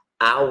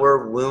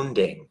 Our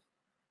wounding,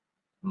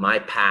 my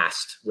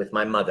past with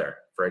my mother,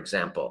 for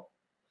example,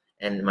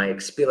 and my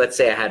experience, let's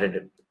say I had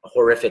a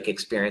horrific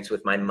experience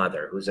with my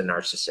mother, who's a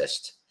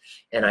narcissist,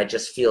 and I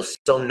just feel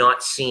so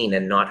not seen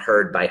and not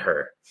heard by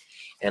her.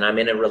 And I'm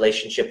in a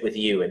relationship with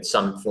you in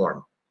some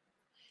form.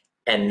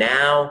 And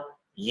now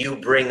you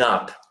bring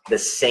up the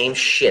same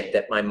shit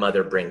that my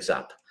mother brings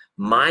up.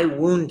 My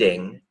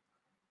wounding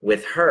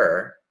with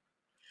her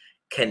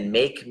can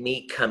make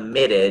me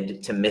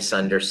committed to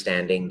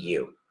misunderstanding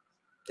you.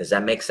 Does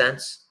that make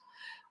sense?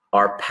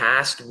 Our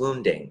past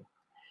wounding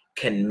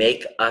can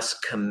make us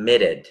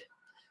committed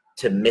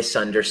to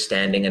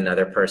misunderstanding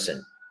another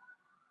person.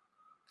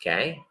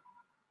 Okay?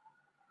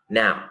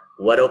 Now,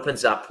 what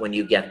opens up when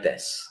you get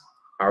this?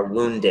 Our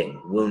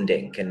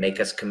wounding can make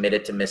us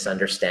committed to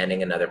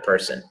misunderstanding another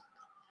person.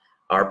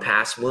 Our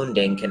past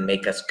wounding can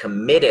make us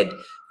committed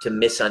to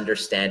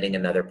misunderstanding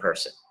another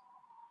person.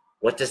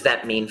 What does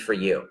that mean for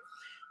you?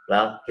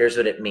 Well, here's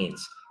what it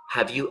means.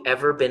 Have you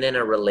ever been in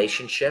a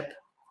relationship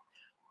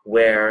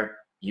where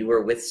you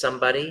were with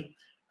somebody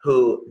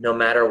who, no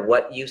matter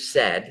what you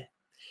said,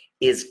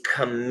 is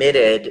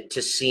committed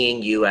to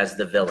seeing you as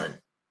the villain.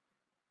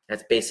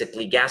 That's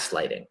basically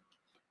gaslighting.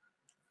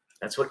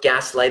 That's what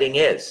gaslighting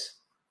is.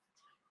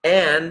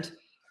 And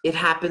it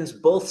happens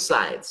both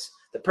sides.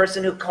 The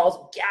person who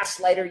calls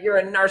gaslighter, you're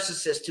a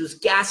narcissist who's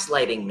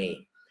gaslighting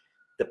me.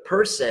 The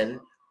person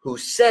who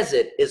says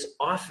it is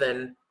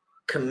often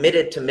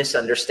committed to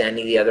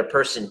misunderstanding the other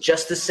person,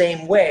 just the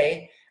same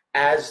way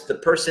as the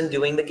person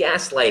doing the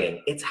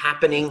gaslighting. It's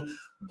happening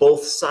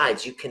both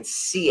sides. You can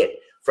see it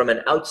from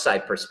an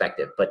outside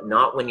perspective, but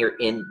not when you're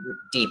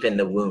deep in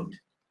the wound.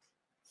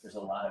 There's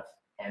a lot of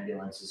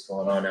ambulances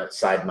going on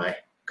outside my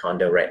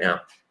condo right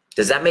now.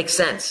 Does that make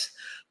sense?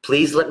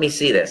 Please let me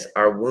see this.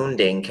 Our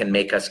wounding can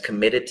make us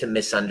committed to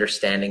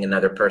misunderstanding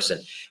another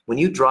person. When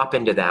you drop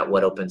into that,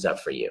 what opens up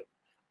for you?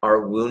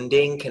 Our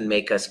wounding can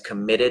make us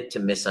committed to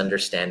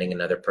misunderstanding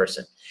another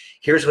person.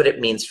 Here's what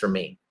it means for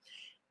me.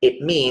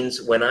 It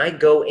means when I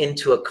go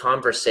into a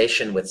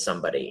conversation with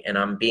somebody and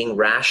I'm being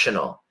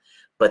rational,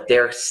 but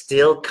they're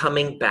still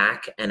coming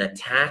back and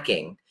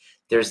attacking,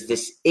 there's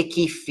this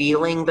icky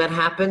feeling that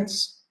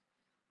happens.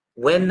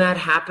 When that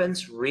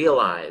happens,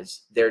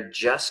 realize they're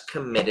just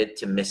committed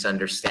to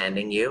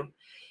misunderstanding you.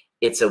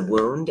 It's a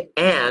wound,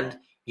 and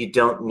you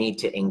don't need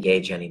to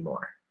engage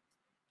anymore.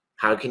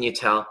 How can you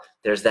tell?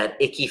 There's that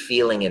icky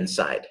feeling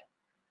inside.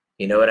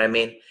 You know what I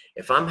mean?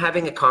 If I'm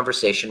having a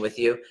conversation with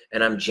you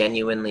and I'm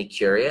genuinely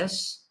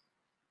curious,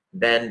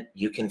 then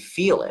you can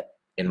feel it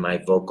in my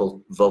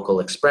vocal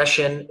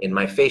expression, in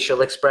my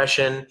facial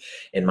expression,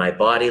 in my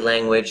body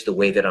language, the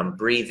way that I'm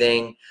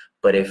breathing.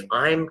 But if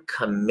I'm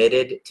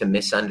committed to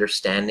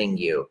misunderstanding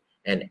you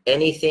and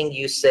anything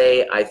you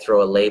say, I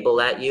throw a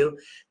label at you,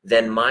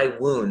 then my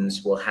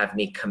wounds will have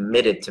me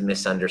committed to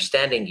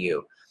misunderstanding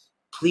you.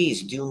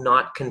 Please do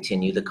not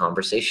continue the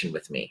conversation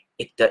with me.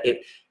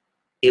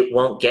 It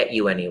won't get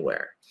you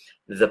anywhere.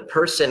 The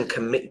person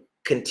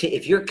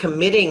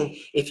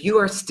if you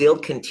are still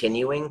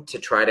continuing to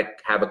try to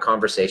have a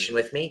conversation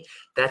with me,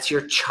 that's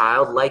your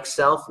childlike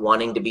self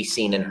wanting to be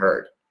seen and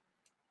heard.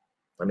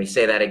 Let me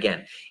say that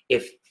again.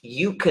 If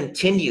you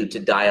continue to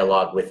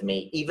dialogue with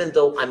me, even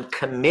though I'm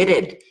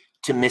committed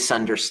to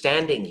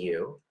misunderstanding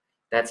you,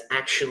 that's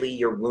actually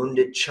your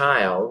wounded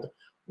child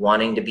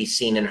wanting to be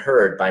seen and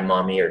heard by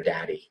mommy or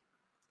daddy.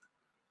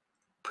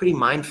 Pretty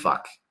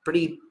mindfuck.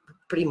 Pretty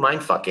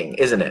mindfucking,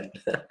 isn't it?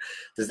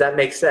 Does that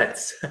make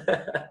sense?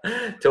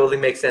 Totally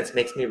makes sense.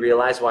 Makes me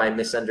realize why I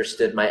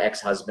misunderstood my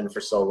ex-husband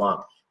for so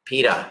long.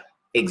 PETA,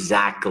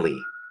 exactly.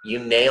 You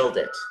nailed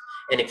it.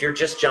 And if you're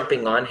just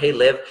jumping on, hey,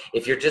 Liv,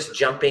 if you're just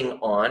jumping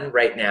on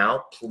right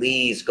now,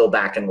 please go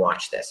back and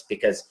watch this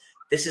because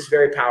this is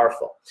very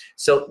powerful.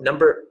 So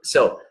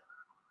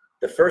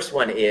the first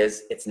one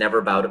is it's never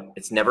about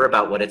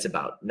what it's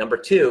about. Number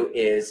two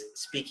is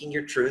speaking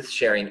your truth,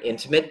 sharing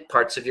intimate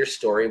parts of your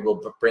story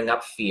will bring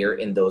up fear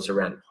in those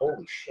around.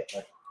 Holy shit,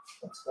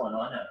 what's going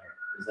on out here?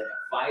 Is it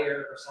a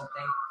fire or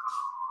something?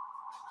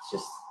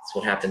 It's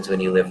what happens when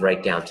you live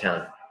right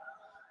downtown.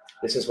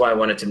 This is why I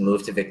wanted to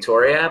move to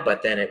Victoria,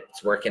 but then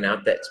it's working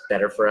out that it's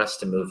better for us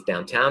to move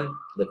downtown,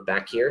 live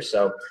back here.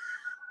 So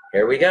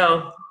here we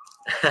go.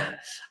 I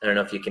don't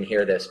know if you can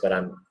hear this, but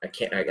I'm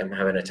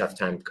having a tough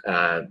time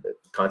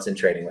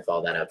concentrating with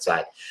all that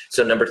outside.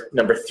 So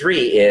number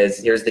three is,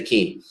 here's the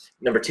key.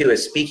 Number two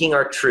is speaking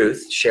our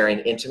truth,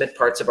 sharing intimate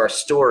parts of our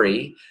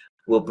story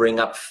will bring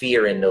up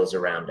fear in those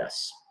around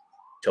us.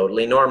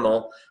 Totally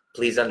normal.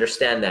 Please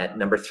understand that.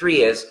 Number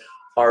three is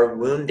our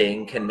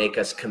wounding can make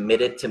us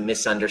committed to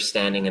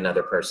misunderstanding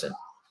another person.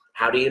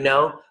 How do you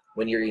know?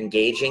 When you're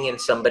engaging in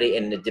somebody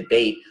in a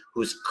debate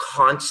who's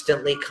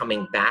constantly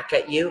coming back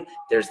at you,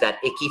 there's that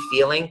icky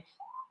feeling.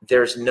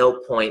 There's no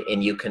point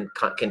in you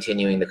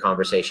continuing the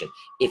conversation.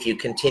 If you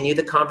continue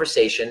the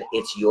conversation,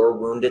 it's your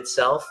wounded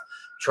self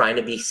trying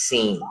to be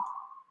seen.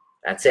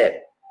 That's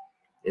it.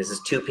 This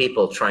is two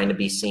people trying to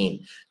be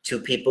seen.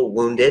 Two people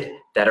wounded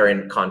that are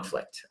in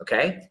conflict,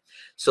 okay?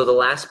 So the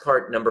last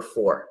part, number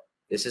four,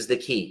 this is the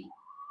key.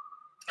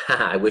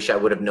 I wish I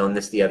would have known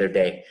this the other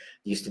day.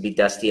 Used to be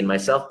Dusty and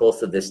myself.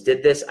 Both of us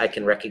did this. I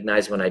can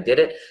recognize when I did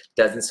it.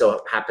 Doesn't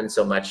happen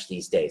so much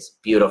these days.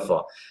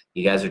 Beautiful.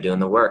 You guys are doing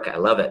the work. I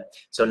love it.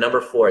 So number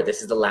four,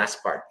 this is the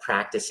last part,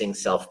 practicing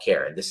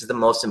self-care. This is the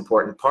most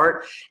important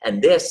part.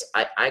 And this,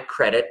 I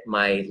credit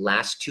my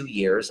last 2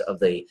 years of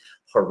the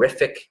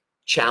horrific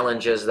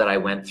challenges that I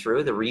went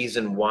through. The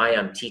reason why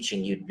I'm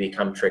teaching you to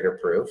become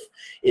trigger-proof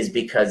is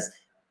because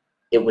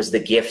it was the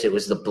gift, it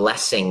was the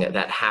blessing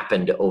that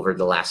happened over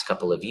the last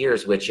couple of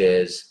years, which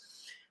is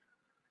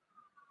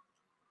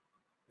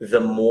the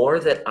more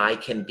that I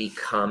can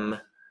become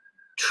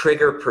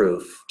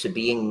trigger-proof to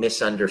being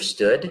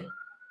misunderstood,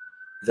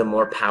 the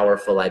more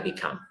powerful I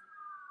become,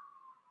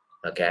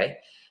 okay?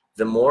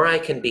 The more I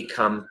can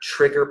become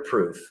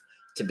trigger-proof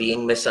to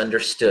being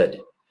misunderstood.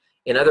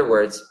 In other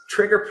words,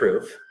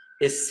 trigger-proof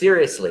is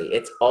seriously,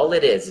 it's all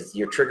it is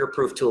your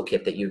trigger-proof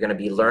toolkit that you're gonna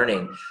be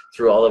learning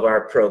through all of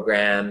our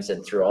programs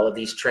and through all of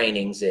these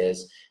trainings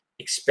is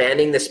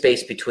expanding the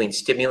space between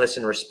stimulus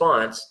and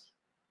response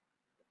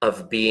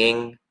of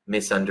being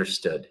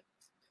misunderstood.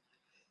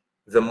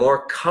 The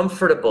more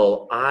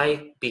comfortable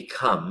I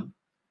become,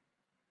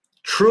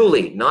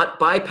 truly not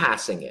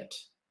bypassing it,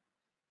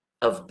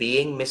 of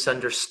being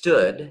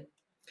misunderstood,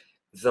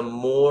 the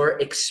more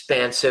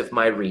expansive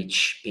my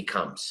reach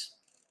becomes.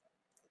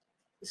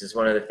 This is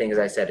one of the things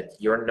I said.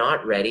 You're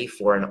not ready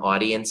for an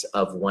audience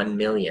of 1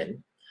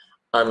 million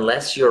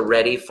unless you're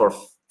ready for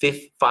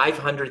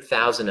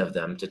 500,000 of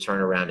them to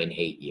turn around and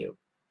hate you.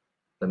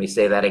 Let me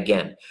say that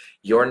again.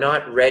 You're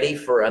not ready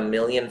for 1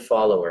 million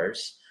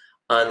followers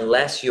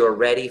unless you're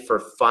ready for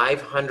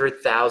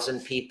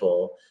 500,000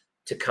 people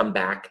to come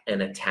back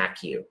and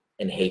attack you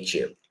and hate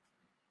you.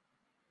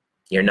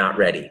 You're not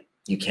ready.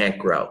 You can't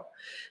grow.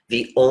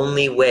 The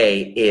only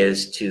way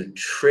is to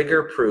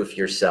trigger-proof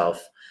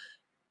yourself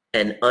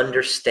and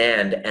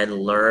understand and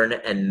learn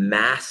and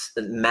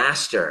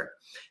master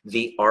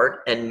the art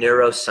and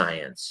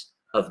neuroscience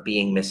of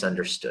being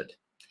misunderstood.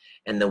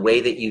 And the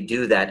way that you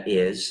do that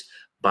is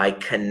by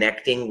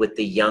connecting with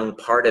the young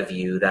part of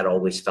you that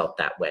always felt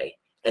that way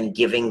and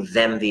giving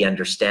them the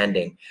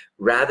understanding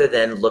rather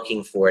than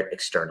looking for it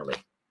externally.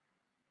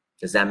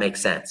 Does that make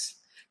sense?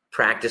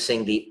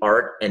 Practicing the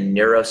art and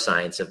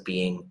neuroscience of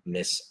being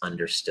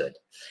misunderstood.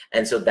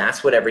 And so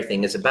that's what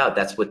everything is about.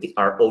 That's what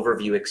our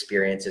overview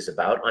experience is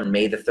about. On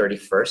May the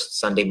 31st,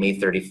 Sunday, May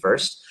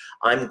 31st,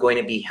 I'm going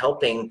to be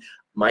helping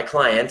my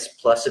clients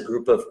plus a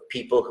group of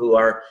people who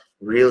are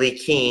really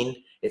keen.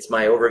 It's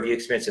my overview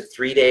experience, a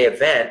 3-day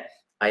event.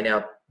 I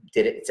now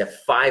did it. It's a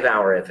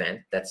 5-hour event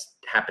that's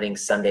happening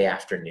Sunday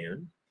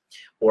afternoon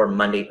or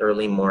Monday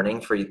early morning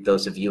for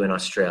those of you in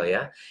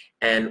Australia.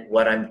 And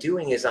what I'm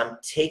doing is I'm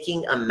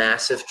taking a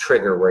massive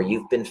trigger where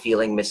you've been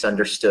feeling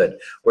misunderstood,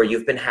 where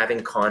you've been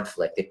having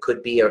conflict. It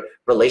could be a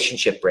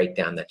relationship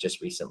breakdown that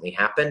just recently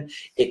happened.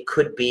 It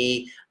could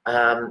be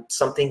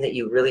something that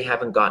you really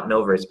haven't gotten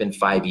over. It's been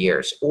 5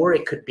 years. Or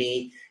it could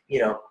be,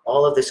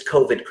 all of this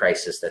COVID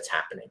crisis that's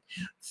happening.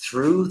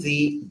 Through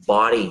the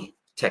body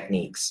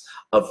techniques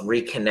of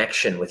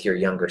reconnection with your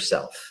younger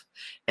self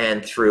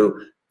and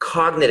through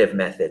cognitive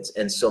methods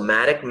and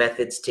somatic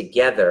methods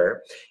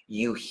together,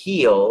 you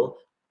heal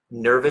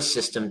nervous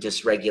system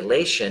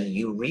dysregulation,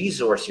 you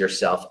resource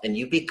yourself, and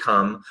you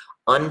become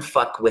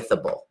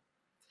unfuckwithable.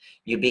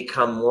 You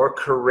become more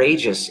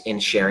courageous in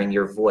sharing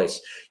your voice.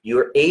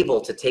 You're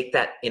able to take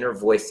that inner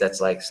voice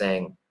that's like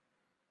saying,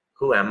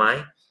 who am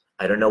I?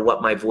 I don't know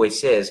what my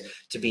voice is,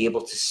 to be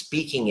able to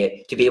speaking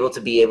it, to be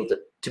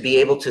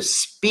able to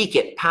speak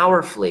it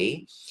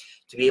powerfully,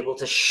 to be able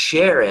to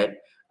share it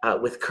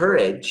with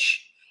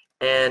courage,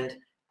 and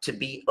to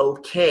be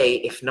okay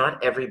if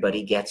not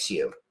everybody gets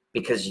you,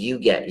 because you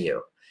get you.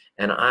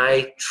 And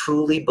I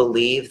truly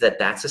believe that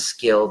that's a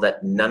skill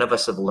that none of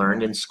us have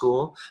learned in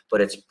school, but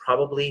it's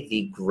probably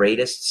the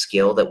greatest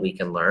skill that we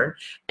can learn.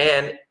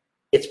 And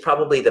it's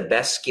probably the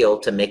best skill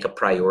to make a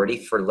priority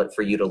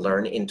for you to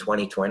learn in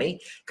 2020,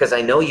 because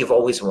I know you've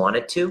always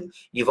wanted to.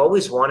 You've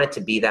always wanted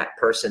to be that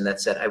person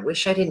that said, I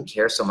wish I didn't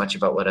care so much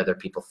about what other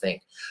people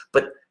think.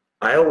 But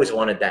I always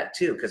wanted that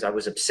too, because I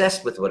was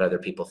obsessed with what other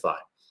people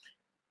thought.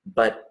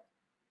 But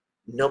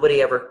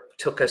nobody ever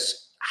took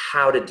us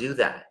how to do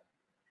that.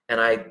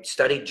 And I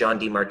studied John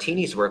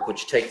Demartini's work,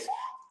 which takes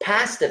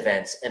past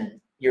events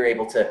and you're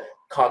able to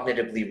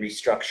cognitively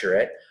restructure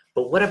it.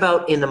 But what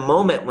about in the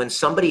moment when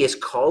somebody is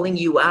calling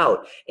you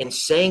out and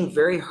saying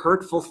very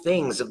hurtful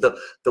things of the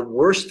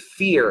worst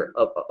fear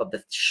of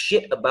the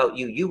shit about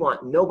you you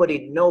want nobody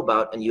to know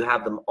about, and you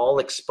have them all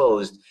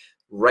exposed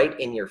right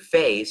in your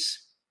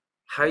face?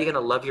 How are you going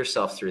to love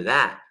yourself through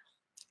that?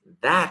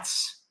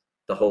 That's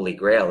the holy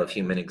grail of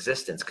human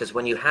existence. Because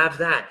when you have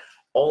that,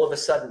 all of a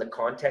sudden the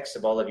context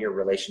of all of your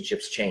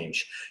relationships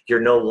change. You're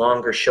no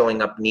longer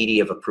showing up needy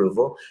of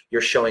approval.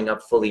 You're showing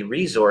up fully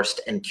resourced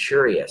and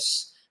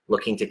curious,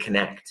 looking to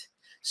connect.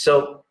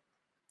 So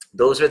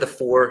those are the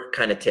 4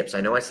 kind of tips.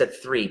 I know I said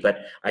 3, but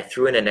I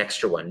threw in an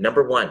extra one.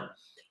 Number 1,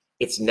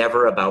 it's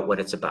never about what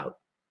it's about.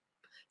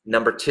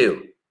 Number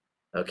 2,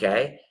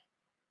 okay,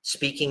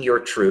 speaking your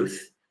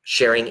truth.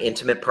 Sharing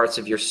intimate parts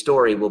of your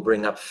story will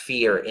bring up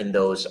fear in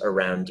those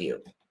around you.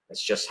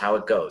 That's just how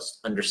it goes.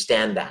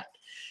 Understand that.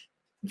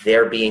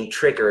 They're being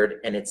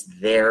triggered and it's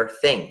their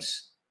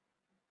things.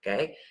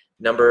 Okay?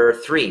 Number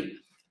 3,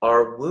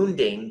 our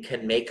wounding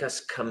can make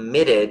us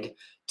committed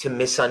to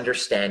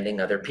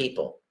misunderstanding other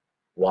people.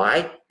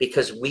 Why?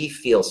 Because we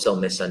feel so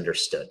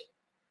misunderstood.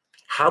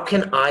 How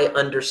can I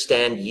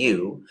understand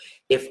you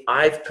if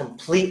I've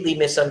completely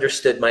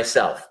misunderstood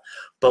myself?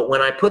 But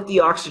when I put the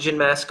oxygen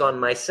mask on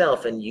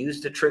myself and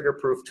use the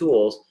trigger-proof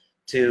tools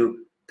to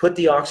put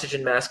the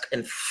oxygen mask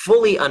and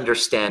fully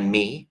understand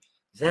me,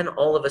 then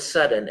all of a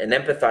sudden, and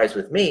empathize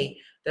with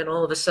me, then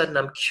all of a sudden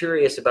I'm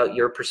curious about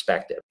your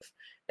perspective.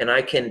 And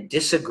I can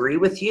disagree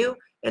with you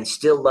and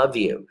still love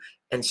you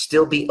and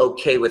still be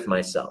okay with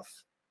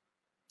myself.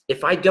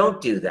 If I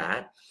don't do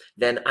that,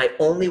 then I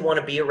only want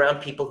to be around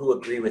people who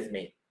agree with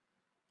me.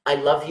 I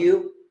love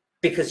you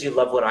because you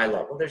love what I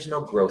love. Well, there's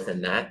no growth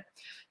in that.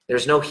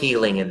 There's no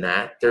healing in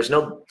that. There's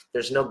no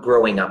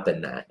growing up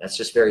in that. That's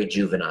just very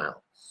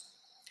juvenile.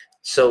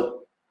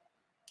 So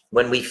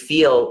when we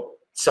feel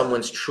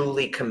someone's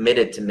truly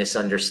committed to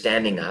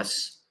misunderstanding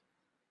us,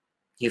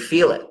 you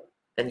feel it,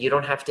 and you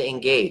don't have to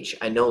engage.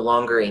 I no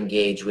longer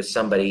engage with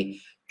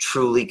somebody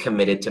truly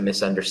committed to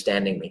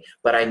misunderstanding me,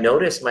 but I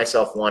notice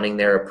myself wanting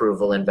their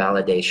approval and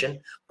validation,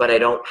 but I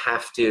don't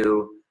have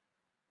to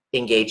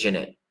engage in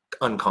it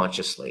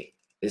unconsciously.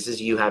 This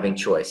is you having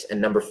choice.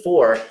 And number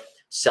 4,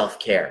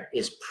 self-care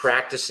is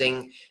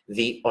practicing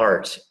the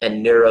art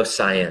and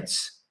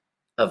neuroscience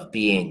of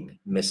being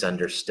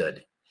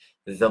misunderstood.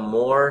 The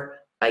more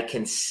I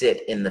can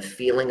sit in the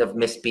feeling of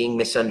being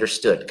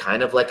misunderstood,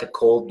 kind of like a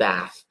cold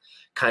bath,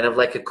 kind of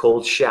like a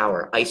cold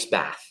shower, ice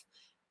bath.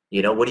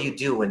 You know, what do you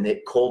do when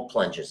the cold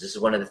plunges? This is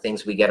one of the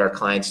things we get our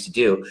clients to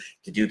do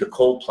the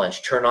cold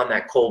plunge. Turn on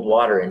that cold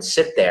water and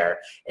sit there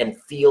and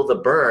feel the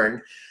burn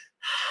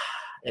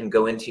and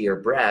go into your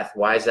breath.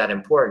 Why is that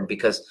important?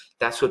 Because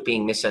that's what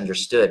being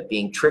misunderstood,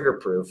 being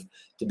trigger-proof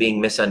to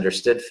being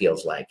misunderstood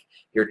feels like.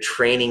 You're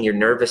training your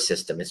nervous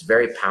system. It's a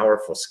very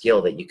powerful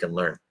skill that you can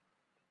learn.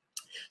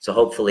 So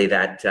hopefully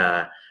that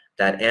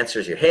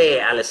answers you. Hey,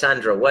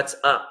 Alessandro, what's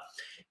up?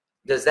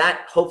 Does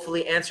that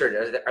hopefully answer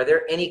it? Are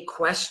there any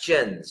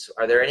questions?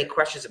 Are there any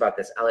questions about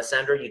this?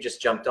 Alessandro, you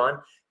just jumped on.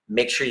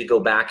 Make sure you go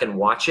back and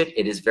watch it.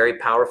 It is very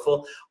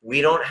powerful.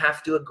 We don't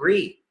have to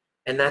agree,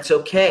 and that's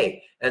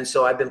okay. And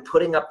so I've been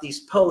putting up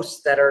these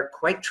posts that are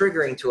quite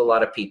triggering to a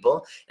lot of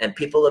people, and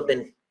people have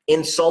been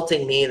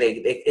insulting me.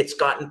 It's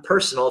gotten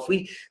personal.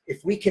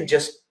 If we can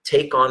just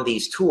take on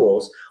these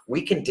tools,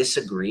 we can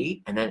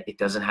disagree, and then it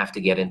doesn't have to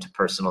get into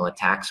personal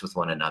attacks with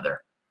one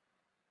another.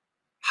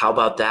 How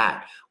about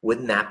that?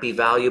 Wouldn't that be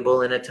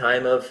valuable in a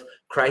time of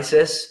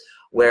crisis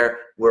where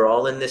we're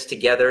all in this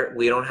together?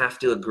 We don't have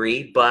to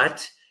agree,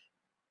 but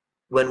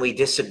when we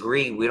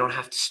disagree, we don't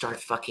have to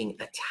start fucking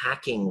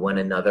attacking one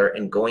another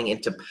and going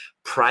into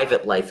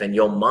private life and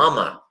yo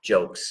mama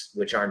jokes,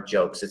 which aren't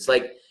jokes. It's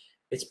like,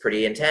 it's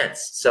pretty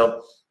intense.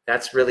 So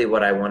that's really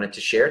what I wanted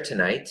to share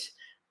tonight.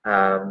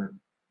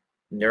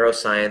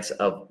 Neuroscience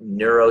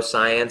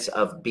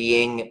of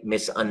being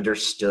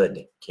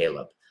misunderstood,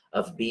 Caleb,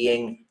 of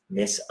being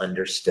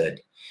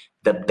misunderstood.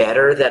 The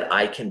better that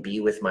I can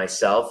be with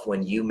myself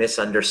when you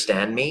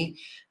misunderstand me,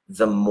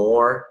 the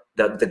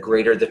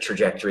greater the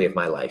trajectory of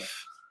my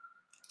life,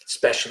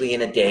 especially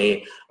in a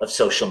day of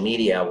social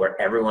media where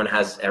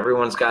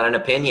everyone's got an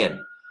opinion.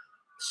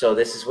 So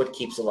this is what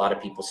keeps a lot of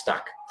people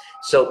stuck.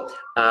 So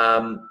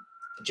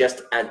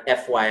just an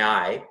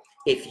FYI,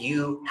 if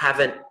you have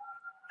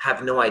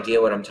no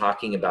idea what I'm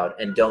talking about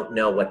and don't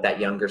know what that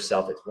younger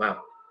self is, wow,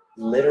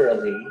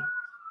 literally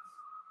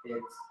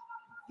it's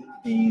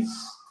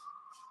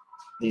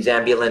these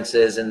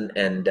ambulances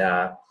and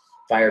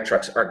fire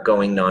trucks are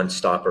going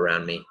nonstop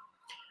around me.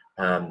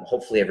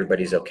 Hopefully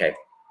everybody's okay.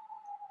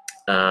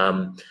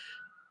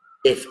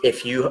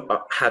 If you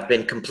have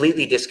been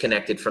completely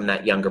disconnected from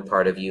that younger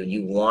part of you,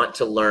 you want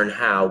to learn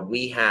how,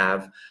 we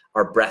have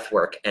our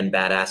breathwork and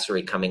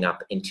badassery coming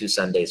up in 2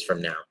 Sundays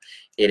from now.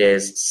 It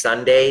is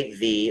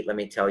Sunday let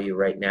me tell you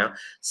right now,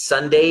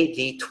 Sunday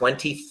the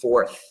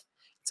 24th.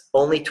 It's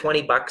only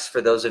 $20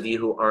 for those of you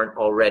who aren't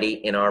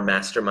already in our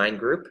mastermind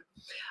group.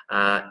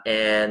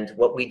 And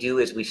what we do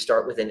is we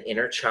start with an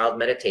inner child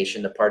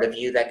meditation, the part of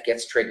you that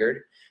gets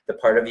triggered, the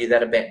part of you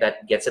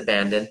that gets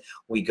abandoned.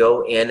 We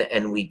go in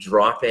and we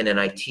drop in, and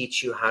I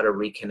teach you how to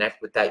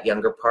reconnect with that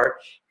younger part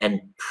and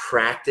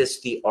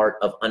practice the art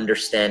of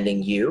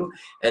understanding you.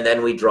 And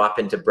then we drop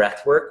into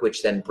breath work,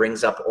 which then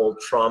brings up old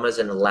traumas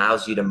and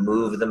allows you to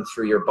move them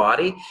through your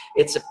body.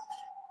 It's a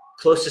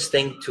closest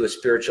thing to a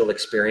spiritual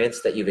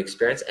experience that you've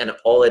experienced, and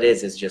all it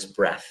is just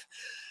breath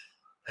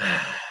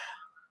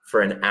for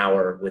an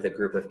hour with a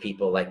group of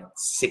people, like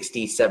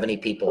 60, 70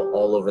 people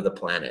all over the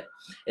planet.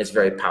 It's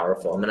very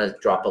powerful. I'm going to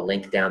drop a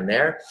link down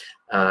there.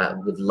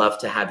 Would love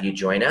to have you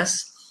join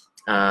us,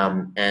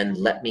 and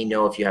let me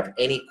know if you have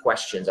any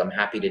questions. I'm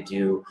happy to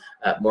do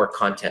more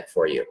content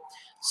for you.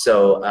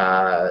 So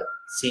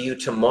see you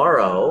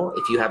tomorrow.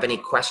 If you have any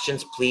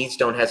questions, please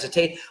don't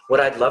hesitate.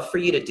 What I'd love for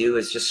you to do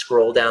is just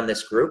scroll down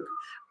this group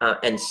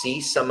and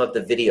see some of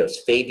the videos.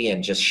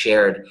 Fabian just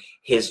shared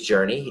his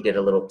journey. He did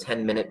a little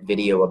 10-minute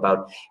video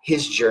about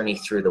his journey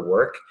through the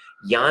work.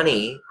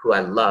 Yanni, who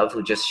I love,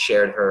 who just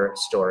shared her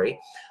story.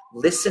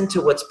 Listen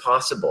to what's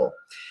possible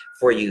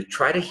for you.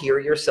 Try to hear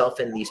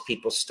yourself in these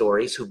people's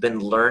stories who've been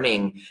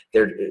learning,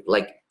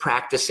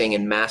 practicing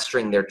and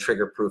mastering their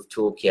trigger-proof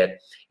toolkit.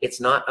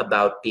 It's not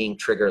about being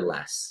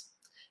trigger-less.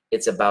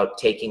 It's about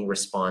taking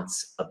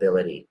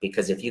responsibility,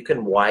 because if you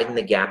can widen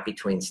the gap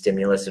between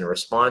stimulus and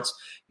response,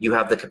 you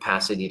have the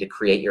capacity to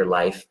create your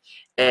life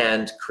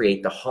and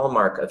create the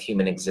hallmark of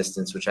human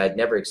existence, which I had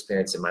never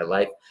experienced in my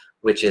life,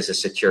 which is a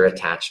secure,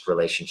 attached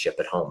relationship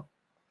at home.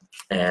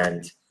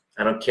 And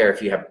I don't care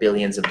if you have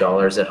billions of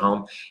dollars at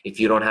home. If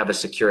you don't have a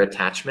secure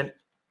attachment,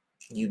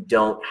 you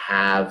don't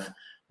have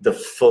the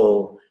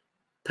full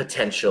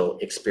potential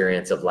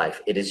experience of life.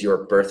 It is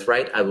your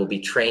birthright. I will be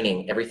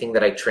training everything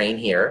that I train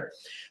here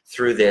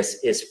through this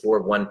is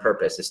for one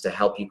purpose, is to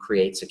help you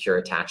create secure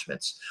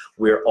attachments.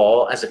 We're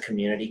all, as a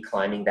community,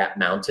 climbing that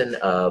mountain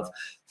of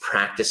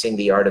practicing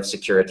the art of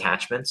secure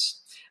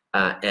attachments.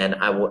 And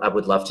I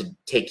would love to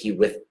take you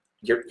with,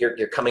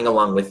 you're coming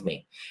along with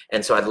me.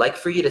 And so I'd like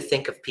for you to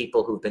think of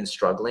people who've been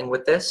struggling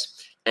with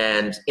this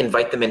and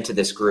invite them into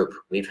this group.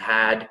 We've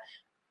had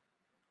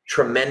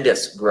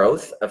tremendous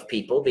growth of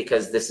people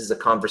because this is a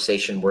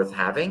conversation worth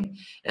having.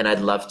 And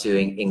I'd love to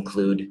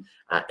include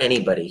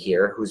anybody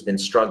here who's been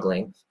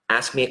struggling.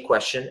 Ask me a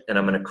question and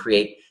I'm going to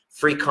create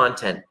free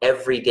content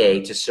every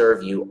day to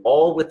serve you,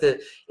 all with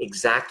the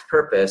exact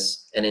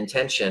purpose and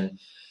intention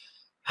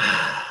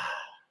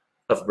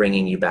of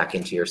bringing you back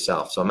into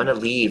yourself. So I'm going to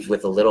leave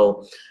with a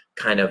little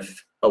kind of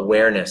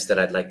awareness that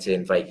I'd like to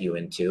invite you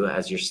into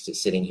as you're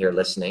sitting here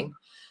listening,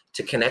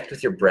 to connect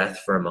with your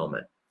breath for a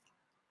moment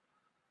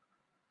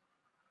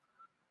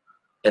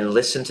and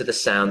listen to the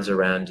sounds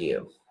around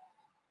you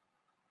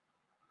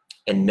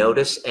and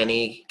notice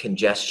any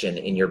congestion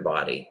in your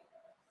body.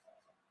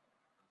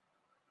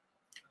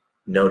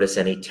 Notice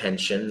any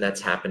tension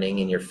that's happening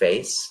in your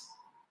face.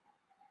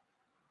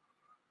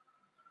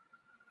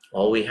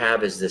 All we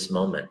have is this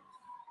moment.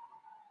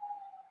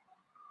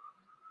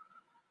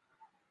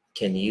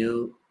 Can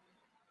you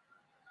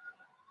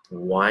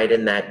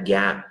widen that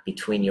gap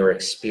between your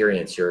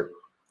experience, your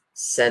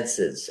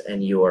senses,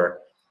 and your,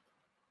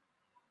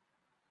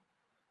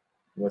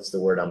 what's the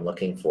word I'm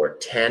looking for?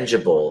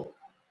 Tangible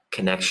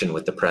connection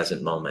with the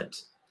present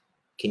moment?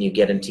 Can you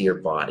get into your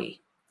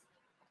body?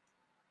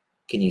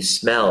 Can you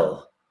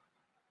smell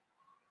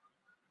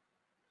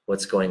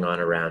what's going on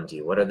around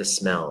you? What are the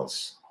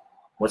smells?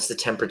 What's the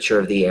temperature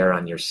of the air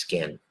on your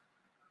skin?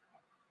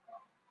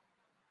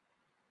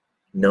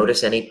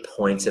 Notice any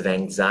points of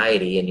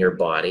anxiety in your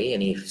body,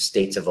 any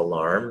states of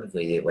alarm,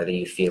 whether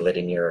you feel it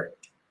in your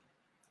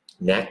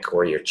neck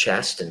or your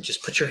chest, and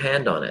just put your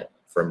hand on it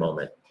for a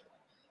moment.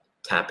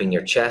 Tapping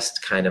your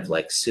chest, kind of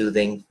like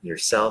soothing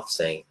yourself,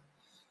 saying,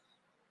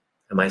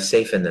 am I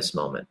safe in this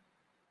moment?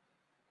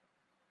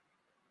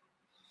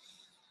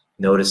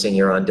 Noticing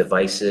you're on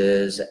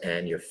devices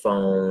and your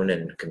phone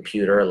and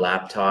computer,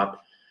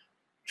 laptop.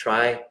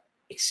 Try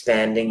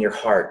expanding your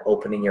heart,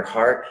 opening your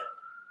heart,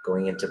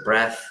 going into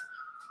breath,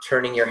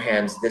 turning your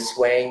hands this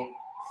way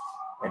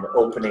and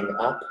opening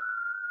up.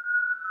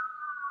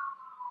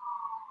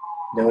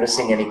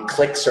 Noticing any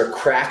clicks or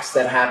cracks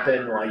that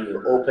happen while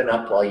you open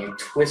up, while you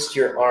twist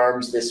your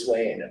arms this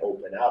way and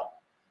open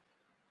up.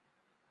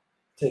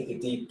 Take a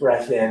deep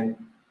breath in.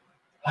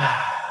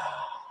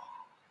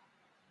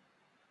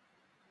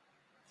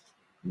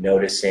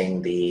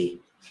 Noticing the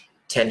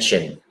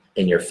tension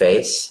in your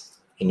face,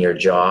 in your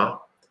jaw.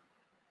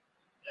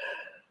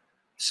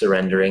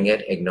 Surrendering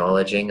it,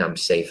 acknowledging I'm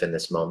safe in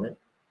this moment.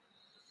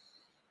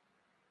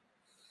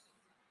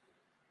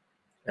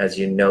 As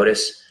you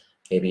notice,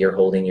 maybe you're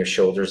holding your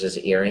shoulders as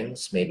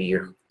earrings, maybe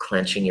you're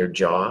clenching your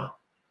jaw.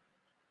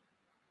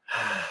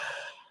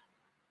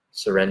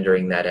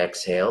 Surrendering that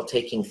exhale,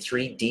 taking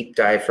 3 deep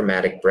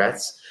diaphragmatic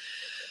breaths,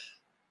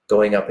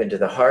 going up into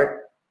the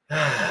heart.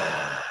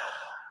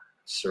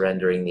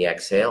 Surrendering the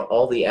exhale.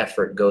 All the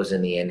effort goes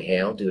in the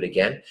inhale. Do it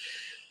again.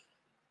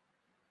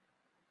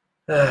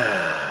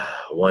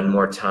 One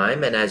more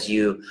time, and as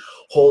you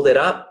hold it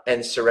up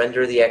and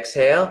surrender the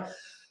exhale,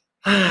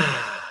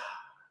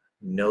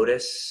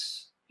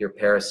 notice your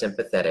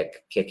parasympathetic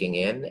kicking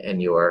in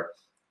and your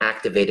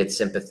activated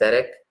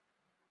sympathetic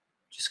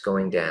just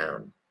going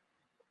down.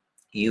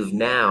 You've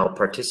now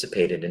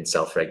participated in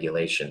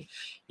self-regulation.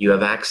 You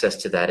have access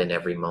to that in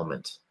every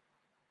moment.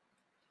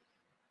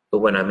 But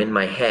when I'm in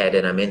my head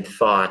and I'm in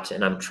thought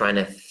and I'm trying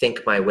to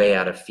think my way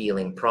out of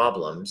feeling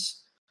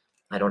problems,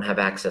 I don't have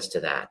access to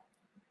that.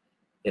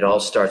 It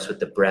all starts with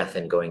the breath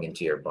and going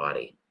into your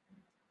body.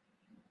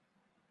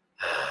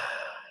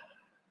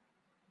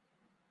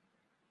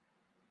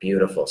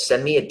 Beautiful.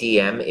 Send me a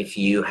DM if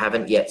you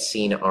haven't yet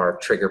seen our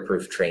Trigger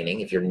Proof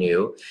training. If you're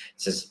new,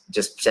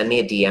 just send me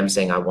a DM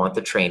saying I want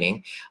the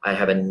training. I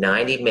have a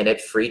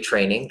 90-minute free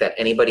training that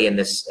anybody in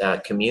this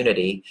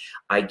community,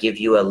 I give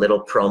you a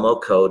little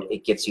promo code.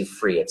 It gets you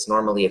free. It's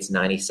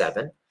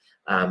 $97.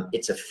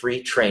 It's a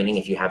free training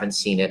if you haven't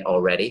seen it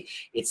already.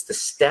 It's the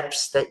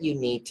steps that you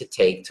need to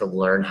take to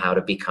learn how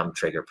to become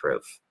trigger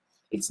proof.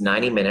 It's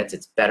 90 minutes.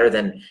 It's better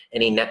than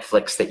any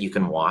Netflix that you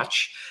can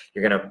watch.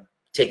 You're going to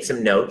take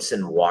some notes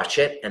and watch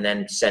it and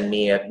then send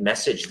me a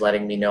message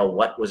letting me know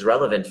what was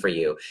relevant for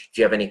you. If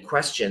you have any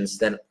questions,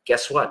 then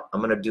guess what? I'm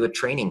going to do a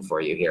training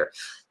for you here.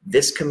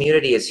 This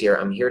community is here.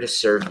 I'm here to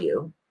serve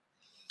you,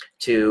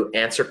 to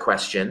answer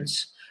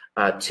questions,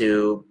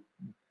 to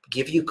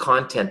give you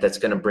content that's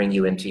going to bring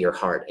you into your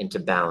heart, into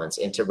balance,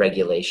 into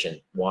regulation.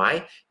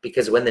 Why?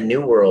 Because when the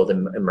new world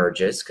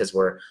emerges, because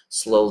we're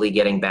slowly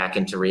getting back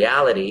into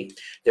reality,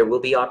 there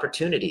will be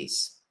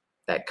opportunities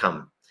that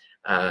come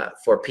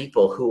for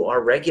people who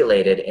are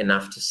regulated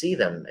enough to see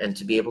them and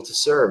to be able to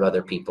serve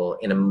other people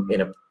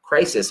in a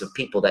crisis of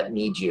people that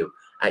need you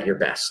at your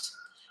best.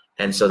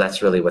 And so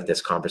that's really what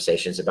this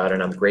conversation is about.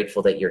 And I'm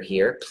grateful that you're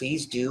here.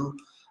 Please do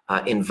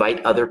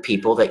Invite other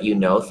people that you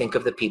know. Think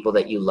of the people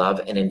that you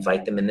love and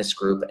invite them in this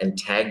group and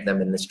tag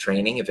them in this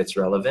training if it's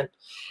relevant.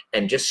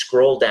 And just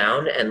scroll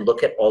down and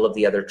look at all of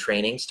the other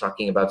trainings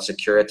talking about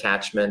secure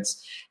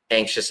attachments,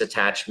 anxious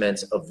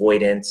attachments,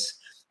 avoidance,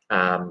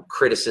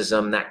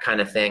 criticism, that kind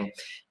of thing.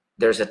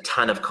 There's a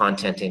ton of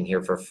content in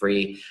here for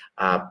free.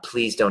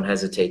 Please don't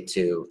hesitate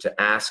to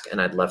ask, and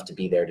I'd love to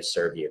be there to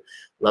serve you.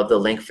 Love the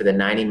link for the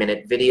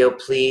 90-minute video,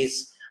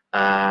 please.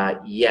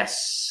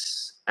 Yes.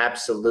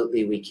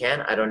 Absolutely, we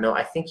can. I don't know.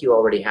 I think you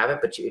already have it,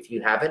 but if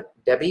you haven't,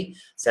 Debbie,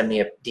 send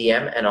me a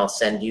DM and I'll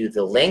send you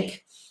the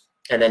link,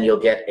 and then you'll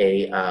get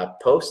a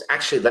post.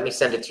 Actually, let me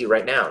send it to you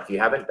right now. If you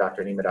haven't,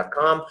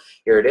 drnema.com.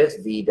 Here it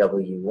is,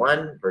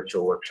 VW1,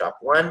 Virtual Workshop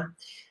 1.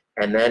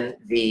 And then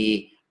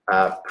the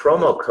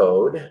promo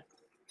code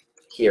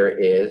here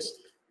is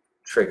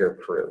Trigger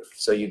Proof.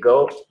 So you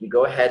go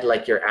ahead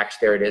like you're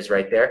actually, there it is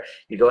right there.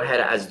 You go ahead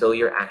as though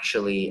you're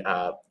actually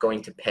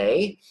going to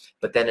pay,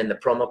 but then in the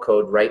promo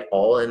code, write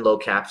all in low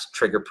caps,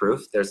 Trigger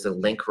Proof. There's the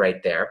link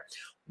right there.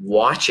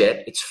 Watch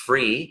it, it's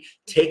free.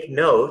 Take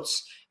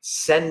notes,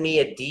 send me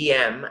a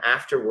DM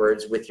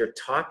afterwards with your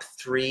top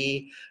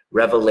 3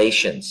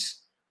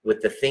 revelations,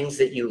 with the things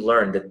that you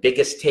learned, the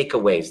biggest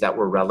takeaways that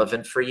were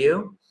relevant for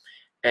you.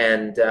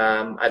 And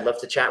I'd love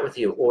to chat with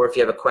you. Or if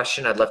you have a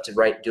question, I'd love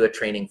to do a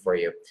training for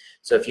you.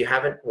 So if you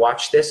haven't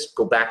watched this,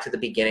 go back to the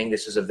beginning.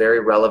 This is a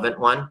very relevant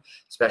one,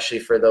 especially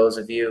for those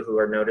of you who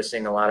are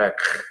noticing a lot of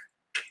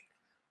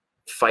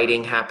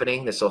fighting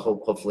happening. This will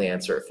hopefully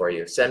answer it for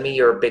you. Send me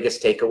your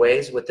biggest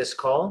takeaways with this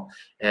call,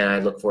 and I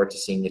look forward to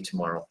seeing you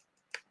tomorrow.